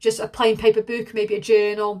 just a plain paper book, maybe a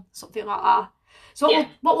journal, something like that. So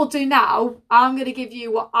what we'll do now, I'm going to give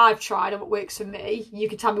you what I've tried and what works for me. You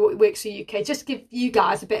can tell me what works for you, Kate. Just give you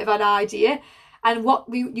guys a bit of an idea. And what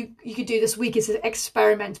you could do this week is an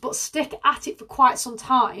experiment, but stick at it for quite some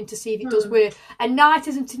time to see if it does work. A night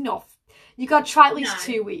isn't enough. You got to try at least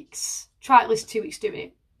 2 weeks. Try at least 2 weeks doing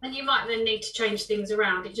it. And you might then need to change things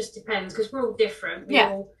around. It just depends, because we're all different.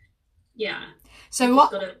 So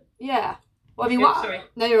what? Well, I mean, Sorry.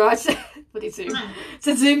 No, you're right. Bloody Zoom. It's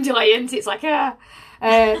a Zoom delay, isn't it? It's like, I've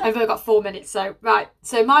only got 4 minutes. So, right.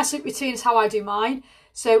 So my sleep routine is how I do mine.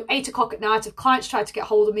 So 8 o'clock at night, if clients try to get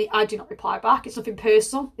hold of me, I do not reply back. It's nothing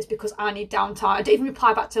personal. It's because I need downtime. I don't even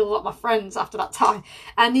reply back to a lot of my friends after that time.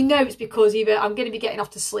 And they know it's because either I'm going to be getting off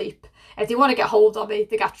to sleep. If they want to get hold of me,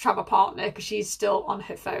 they have to try my partner, because she's still on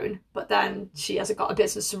her phone. But then she hasn't got a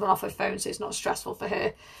business to run off her phone, so it's not stressful for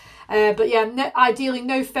her. But yeah, ideally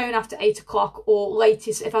no phone after 8 o'clock, or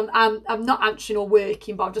latest if I'm not answering or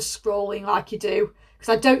working, but I'm just scrolling like you do.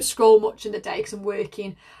 Because I don't scroll much in the day because I'm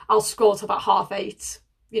working. I'll scroll till about 8:30.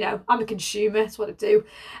 You know, I'm a consumer, that's what I do.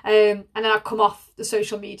 And then I come off the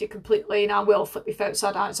social media completely, and I will flip my phone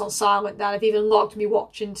side down, it's on silent then. I've even logged me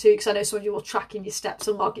watching too, because I know some of you will track in your steps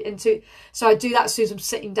and log it into it. So I do that as soon as I'm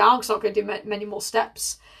sitting down, because I'm not going to do many more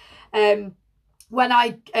steps. When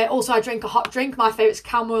I drink a hot drink, my favourite is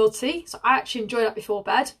chamomile tea. So I actually enjoy that before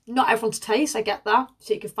bed. Not everyone's taste, I get that.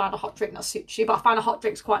 So you can find a hot drink that suits you. But I find a hot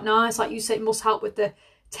drink's quite nice. Like you say, it must help with the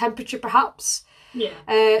temperature perhaps.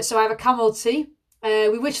 Yeah. So I have a chamomile tea.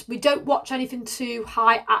 We don't watch anything too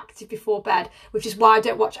high active before bed, which is why I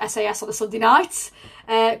don't watch SAS on a Sunday night.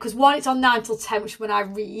 Because one, it's on 9 till 10, which is when I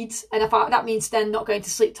read. And that means then not going to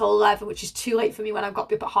sleep till 11, which is too late for me when I've got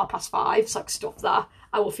to be up at 5:30. So I can stuff that.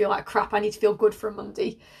 I will feel like crap. I need to feel good for a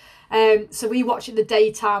Monday. So we watch it in the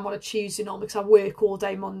daytime on a Tuesday normally, because I work all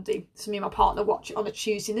day Monday. So me and my partner watch it on a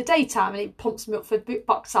Tuesday in the daytime, and it pumps me up for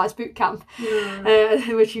box size boot camp,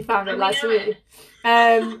 which you found out last week.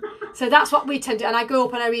 So that's what we tend to do. And I go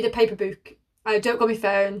up and I read a paper book. I don't go on my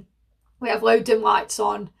phone. We have low dim lights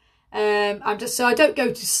on. So I don't go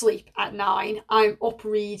to sleep at 9. I'm up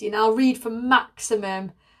reading. I'll read for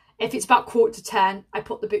maximum. If it's about 9:45, I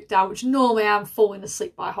put the book down, which normally I'm falling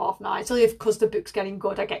asleep by 9:30. It's only because the book's getting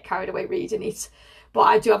good, I get carried away reading it. But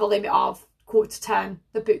I do have a limit of 9:45,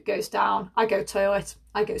 the book goes down, I go toilet,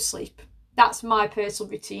 I go sleep. That's my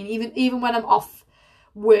personal routine. Even when I'm off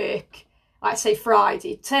work, like say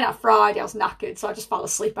Friday. Turn out Friday, I was knackered, so I just fell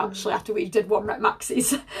asleep actually after we did 1 rep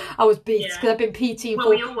maxes. I was beat because I've been PTing.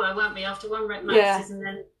 Well, we all were, weren't we? After 1 rep maxes and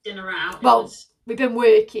then dinner out. We've been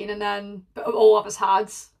working, and then all of us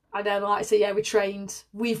had. And then, like I say, we trained.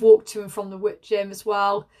 We've walked to and from the gym as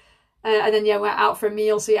well. And then, went out for a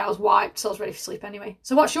meal. So, I was wiped. So, I was ready for sleep anyway.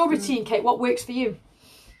 So, what's your routine, Kate? What works for you?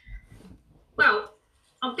 Well,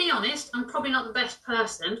 I'll be honest. I'm probably not the best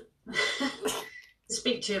person to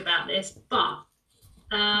speak to about this. But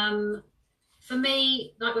for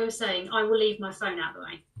me, like we were saying, I will leave my phone out of the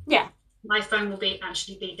way. Yeah. My phone will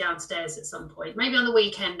actually be downstairs at some point. Maybe on the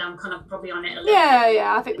weekend, I'm kind of probably on it a little bit.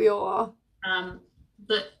 Yeah. I think we all are.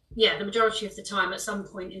 But yeah, the majority of the time, at some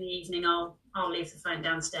point in the evening, I'll leave the phone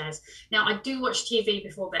downstairs. Now, I do watch TV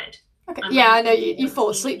before bed. Okay. I know you fall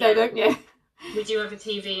asleep though, don't you? We do have a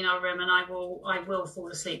TV in our room, and I will fall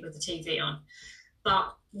asleep with the TV on.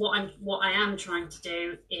 But what I am trying to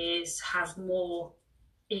do is have more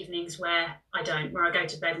evenings where I go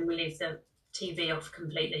to bed and we leave the TV off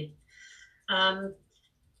completely.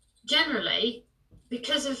 Generally,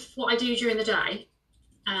 because of what I do during the day,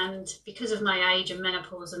 and because of my age and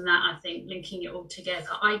menopause and that, I think linking it all together,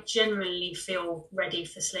 I generally feel ready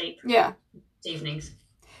for sleep. Yeah. Evenings.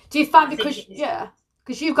 Do you find because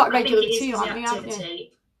Because you've got a regular routine, haven't you?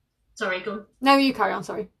 Sorry, go on. No, you carry on,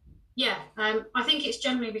 sorry. Yeah, I think it's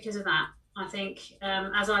generally because of that. I think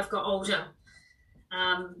as I've got older,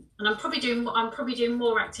 and I'm probably doing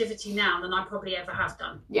more activity now than I probably ever have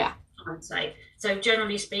done. Yeah. I would say. So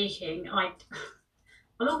generally speaking,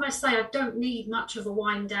 I'll almost say I don't need much of a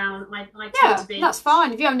wind down. I tend to be... that's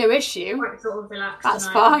fine. If you have no issue, quite sort of relaxed. That's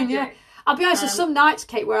fine, yeah. I'll be honest, there's some nights,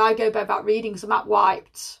 Kate, where I go to bed about reading because I'm that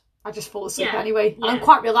wiped. I just fall asleep anyway. And I'm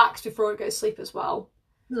quite relaxed before I go to sleep as well.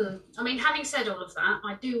 I mean, having said all of that,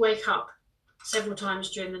 I do wake up several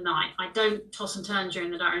times during the night. I don't toss and turn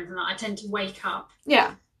during the night or anything like that. I tend to wake up.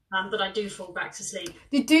 Yeah. But I do fall back to sleep.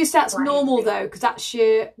 You do say that's normal though, because that's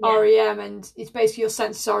your REM and it's basically your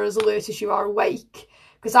senses are as alert as you are awake.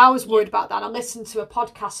 Because I was worried about that. I listened to a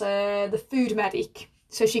podcast, The Food Medic.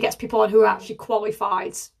 So she gets people on who are actually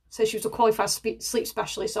qualified. So she was a qualified sleep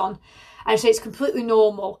specialist on. And so it's completely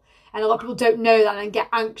normal. And a lot of people don't know that and get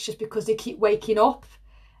anxious because they keep waking up.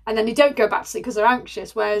 And then they don't go back to sleep because they're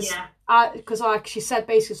anxious. Whereas, because like she said,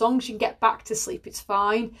 basically, as long as you can get back to sleep, it's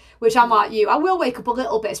fine. Which I'm like you. I will wake up a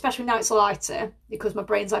little bit, especially now it's lighter, because my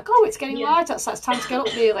brain's like, oh, it's getting lighter. So it's time to get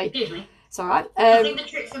up, really. It's all right. I think the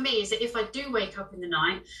trick for me is that if I do wake up in the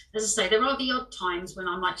night, as I say, there are the odd times when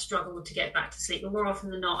I might struggle to get back to sleep. But more often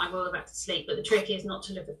than not, I will go back to sleep. But the trick is not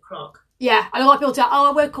to look at the clock. Yeah, and a lot of people say, oh,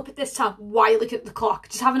 I woke up at this time. Why are you looking at the clock?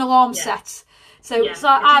 Just have an alarm set. So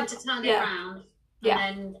I tend to turn it around. And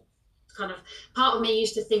then kind of part of me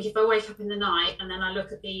used to think if I wake up in the night and then I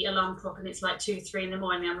look at the alarm clock and it's like 2-3 in the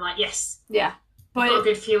morning, I'm like, yes. Yeah. But I've got a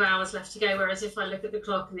good few hours left to go. Whereas if I look at the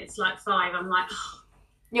clock and it's like 5, I'm like, oh.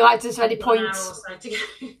 You're like, there's already points. So to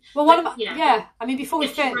go. Well, what about, I mean, before we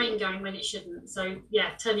finish. Your brain going when it shouldn't. So,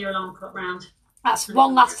 turn your alarm clock round. That's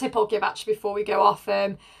one last tip I'll give actually before we go off,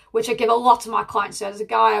 which I give a lot of my clients. So there's a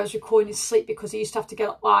guy I was recording his sleep because he used to have to get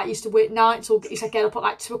up, he used to work nights, or he used to get up at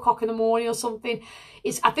like 2 o'clock in the morning or something.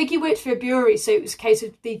 I think he worked for a brewery, so it was a case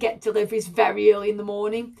of they get deliveries very early in the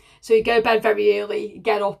morning. So he'd go to bed very early,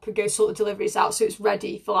 get up and go sort the deliveries out so it's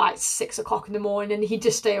ready for like 6 o'clock in the morning, and he'd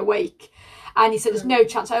just stay awake. And he said, there's no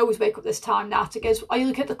chance, I always wake up this time now. He goes, are you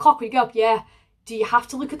looking at the clock when you go up? Yeah. Do you have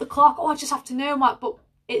to look at the clock? Oh, I just have to know. I'm like, but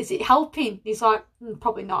is it helping? He's like,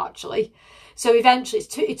 probably not actually. So eventually,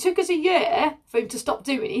 it took us a year for him to stop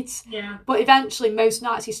doing it. Yeah. But eventually, most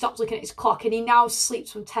nights he stopped looking at his clock, and he now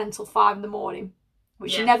sleeps from 10 till 5 in the morning,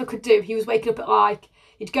 which he never could do. He was waking up at like,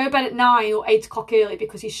 he'd go to bed at 9 or 8 o'clock early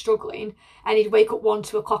because he's struggling, and he'd wake up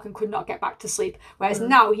 1-2 o'clock and could not get back to sleep. Whereas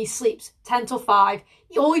now he sleeps 10 till 5.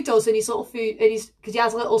 All he does in his little food, because he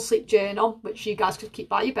has a little sleep journal, which you guys could keep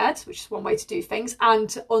by your bed, which is one way to do things, and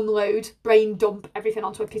to unload, brain dump everything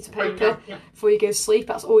onto a piece of paper before you go to sleep.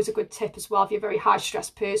 That's always a good tip as well if you're a very high stress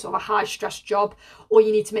person or a high stress job, or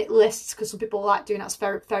you need to make lists, because some people like doing that's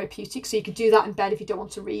very therapeutic. So you could do that in bed if you don't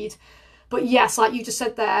want to read. But yes, like you just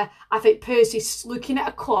said there, I think personally looking at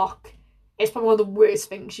a clock is probably one of the worst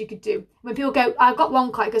things you could do. When people go, I've got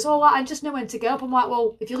one client goes, oh, I just know when to get up. I'm like,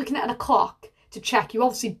 well, if you're looking at a clock to check, you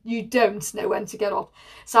don't know when to get up.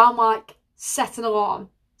 So I'm like, set an alarm.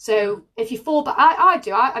 So if you fall back, I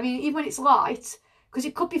do. I mean, even when it's light, because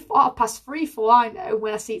it could be 3:30 for all I know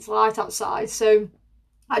when I see it's light outside. So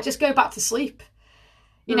I just go back to sleep.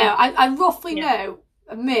 You know, I roughly know.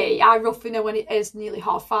 I roughly know when it is nearly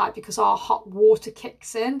 5:30 because our hot water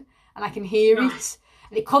kicks in and I can hear it.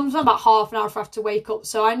 And it comes on about half an hour if I have to wake up.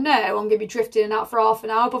 So I know I'm going to be drifting in and out for half an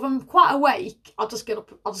hour. But if I'm quite awake, I'll just get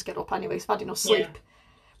up anyway because I've had enough sleep. Yeah.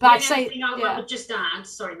 But I'd say... I would just add,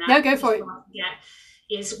 sorry now. No, go for it.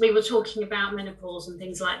 Is we were talking about menopause and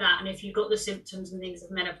things like that. And if you've got the symptoms and things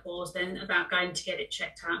of menopause, then about going to get it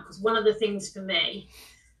checked out. Because one of the things for me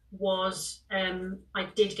was I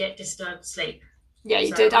did get disturbed sleep. Yeah,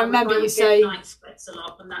 you did. I remember you saying night sweats a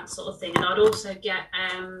lot and that sort of thing. And I'd also get,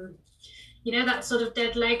 that sort of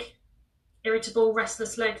dead leg, irritable,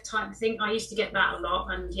 restless leg type thing. I used to get that a lot,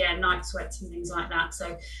 and night sweats and things like that.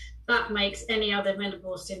 So that makes any other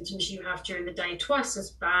menopause symptoms you have during the day twice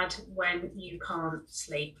as bad when you can't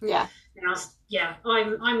sleep. Yeah. Now,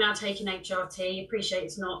 I'm now taking HRT. Appreciate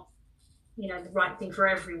it's not, the right thing for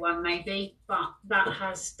everyone, maybe, but that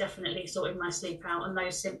has definitely sorted my sleep out, and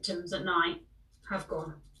those symptoms at night have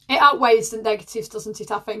gone. It outweighs the negatives, doesn't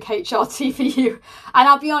it? I think HRT for you. And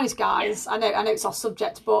I'll be honest, guys. I know it's off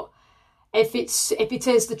subject, but if it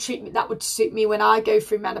is the treatment that would suit me when I go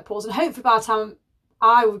through menopause, and hopefully by the time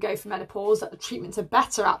I will go through menopause, that the treatments are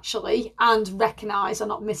better actually, and recognise are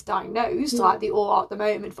not misdiagnosed like they all are at the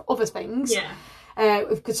moment for other things. Yeah.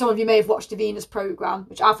 Because some of you may have watched Davina's programme,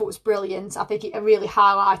 which I thought was brilliant. I think it really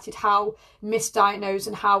highlighted how misdiagnosed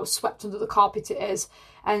and how swept under the carpet it is.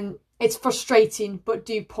 And it's frustrating, but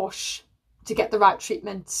do push. to get the right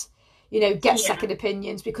treatment. You know, get second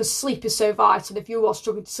opinions, because sleep is so vital. If you are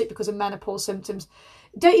struggling to sleep because of menopause symptoms,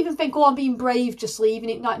 don't even think, oh, I'm being brave, just leaving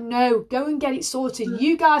it. Like, no, go and get it sorted.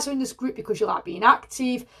 You guys are in this group because you like being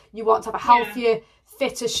active, you want to have a healthier,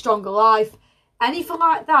 fitter, stronger life. Anything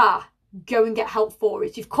like that, go and get help for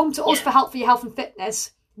it. You've come to us for help for your health and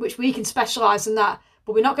fitness, which we can specialise in that.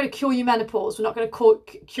 But we're not going to cure your menopause. We're not going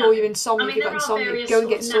to cure your insomnia. If you've got insomnia, go and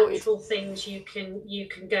get sorted. Natural things you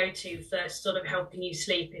can go to for sort of helping you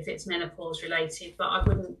sleep if it's menopause related. But I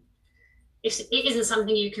wouldn't. It isn't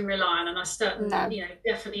something you can rely on, and I certainly,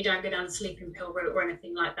 definitely don't go down the sleeping pill route or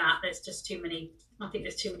anything like that. There's just too many. I think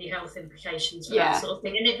there's too many health implications for that sort of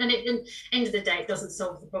thing. And at the end of the day, it doesn't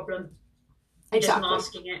solve the problem. You're just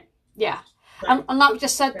masking it. Yeah. And like we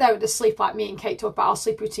just said there with the sleep, like me and Kate talk about our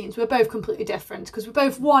sleep routines, we're both completely different, because we're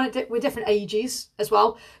both, we're different ages as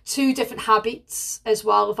well, 2 different habits as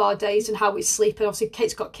well of our days and how we sleep. And obviously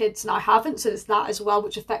Kate's got kids and I haven't, so there's that as well,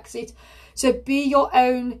 which affects it. So be your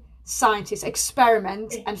own scientist,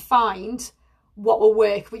 experiment and find what will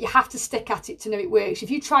work, but you have to stick at it to know it works.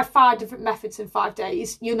 If you try 5 different methods in 5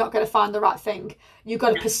 days, you're not going to find the right thing. You've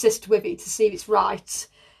got to persist with it to see if it's right.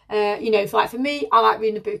 Like for me, I like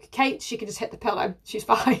reading a book. Kate, she can just hit the pillow. She's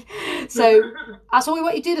fine. So that's all we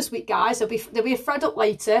want you to do this week, guys. There'll be a thread up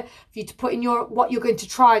later for you to put in what you're going to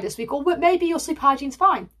try this week, or maybe your sleep hygiene's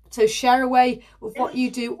fine. So share away with what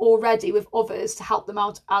you do already with others to help them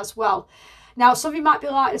out as well. Now, some of you might be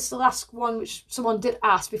like, this is the last one which someone did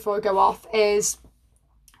ask before I go off, is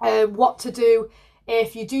what to do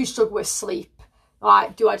if you do struggle with sleep.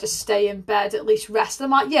 Like, do I just stay in bed, at least rest? And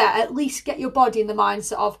I'm like, yeah, at least get your body in the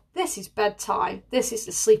mindset of, this is bedtime, this is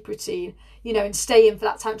the sleep routine, and stay in for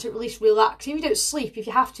that time to at least relax. If you don't sleep, if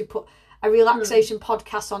you have to, put a relaxation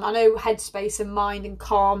podcast on. I know Headspace and Mind and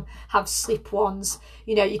Calm have sleep ones.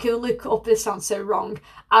 You can look up, this sounds so wrong,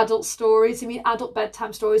 adult stories. I mean adult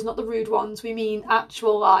bedtime stories, not the rude ones. We mean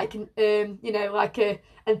actual, like a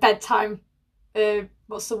bedtime,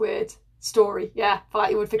 what's the word? Story,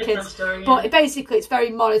 like you would for kids. Story, but basically it's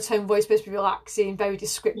very monotone voice, supposed to be relaxing, very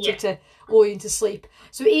descriptive to lure you into sleep.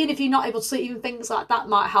 So even if you're not able to sleep, even things like that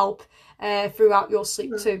might help throughout your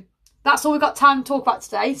sleep too. That's all we've got time to talk about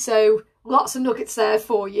today, so lots of nuggets there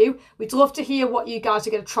for you. We'd love to hear what you guys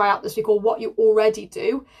are going to try out this week, or what you already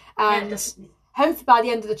do, and hopefully by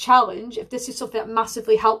the end of the challenge, if this is something that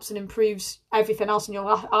massively helps and improves everything else in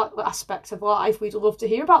your aspects of life, we'd love to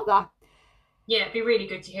hear about that. Yeah, it'd be really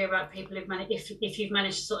good to hear about people who've managed, if you've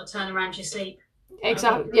managed to sort of turn around your sleep.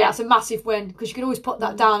 Exactly. Yeah, it's a massive win, because you can always put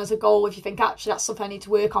that down as a goal if you think, actually, that's something I need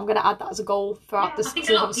to work on. I'm going to add that as a goal throughout this. I think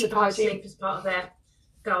a lot of people have sleep as part of their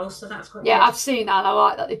goals, so that's quite good. I've seen that, and I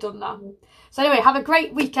like that they've done that. So anyway, have a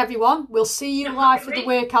great week, everyone. We'll see you live for the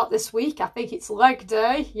workout this week. I think it's leg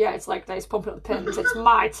day. Yeah, it's leg day. It's pumping up the pins. It's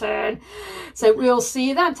my turn. So we'll see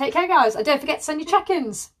you then. Take care, guys. And don't forget to send your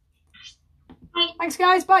check-ins. Bye. Thanks,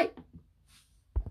 guys. Bye.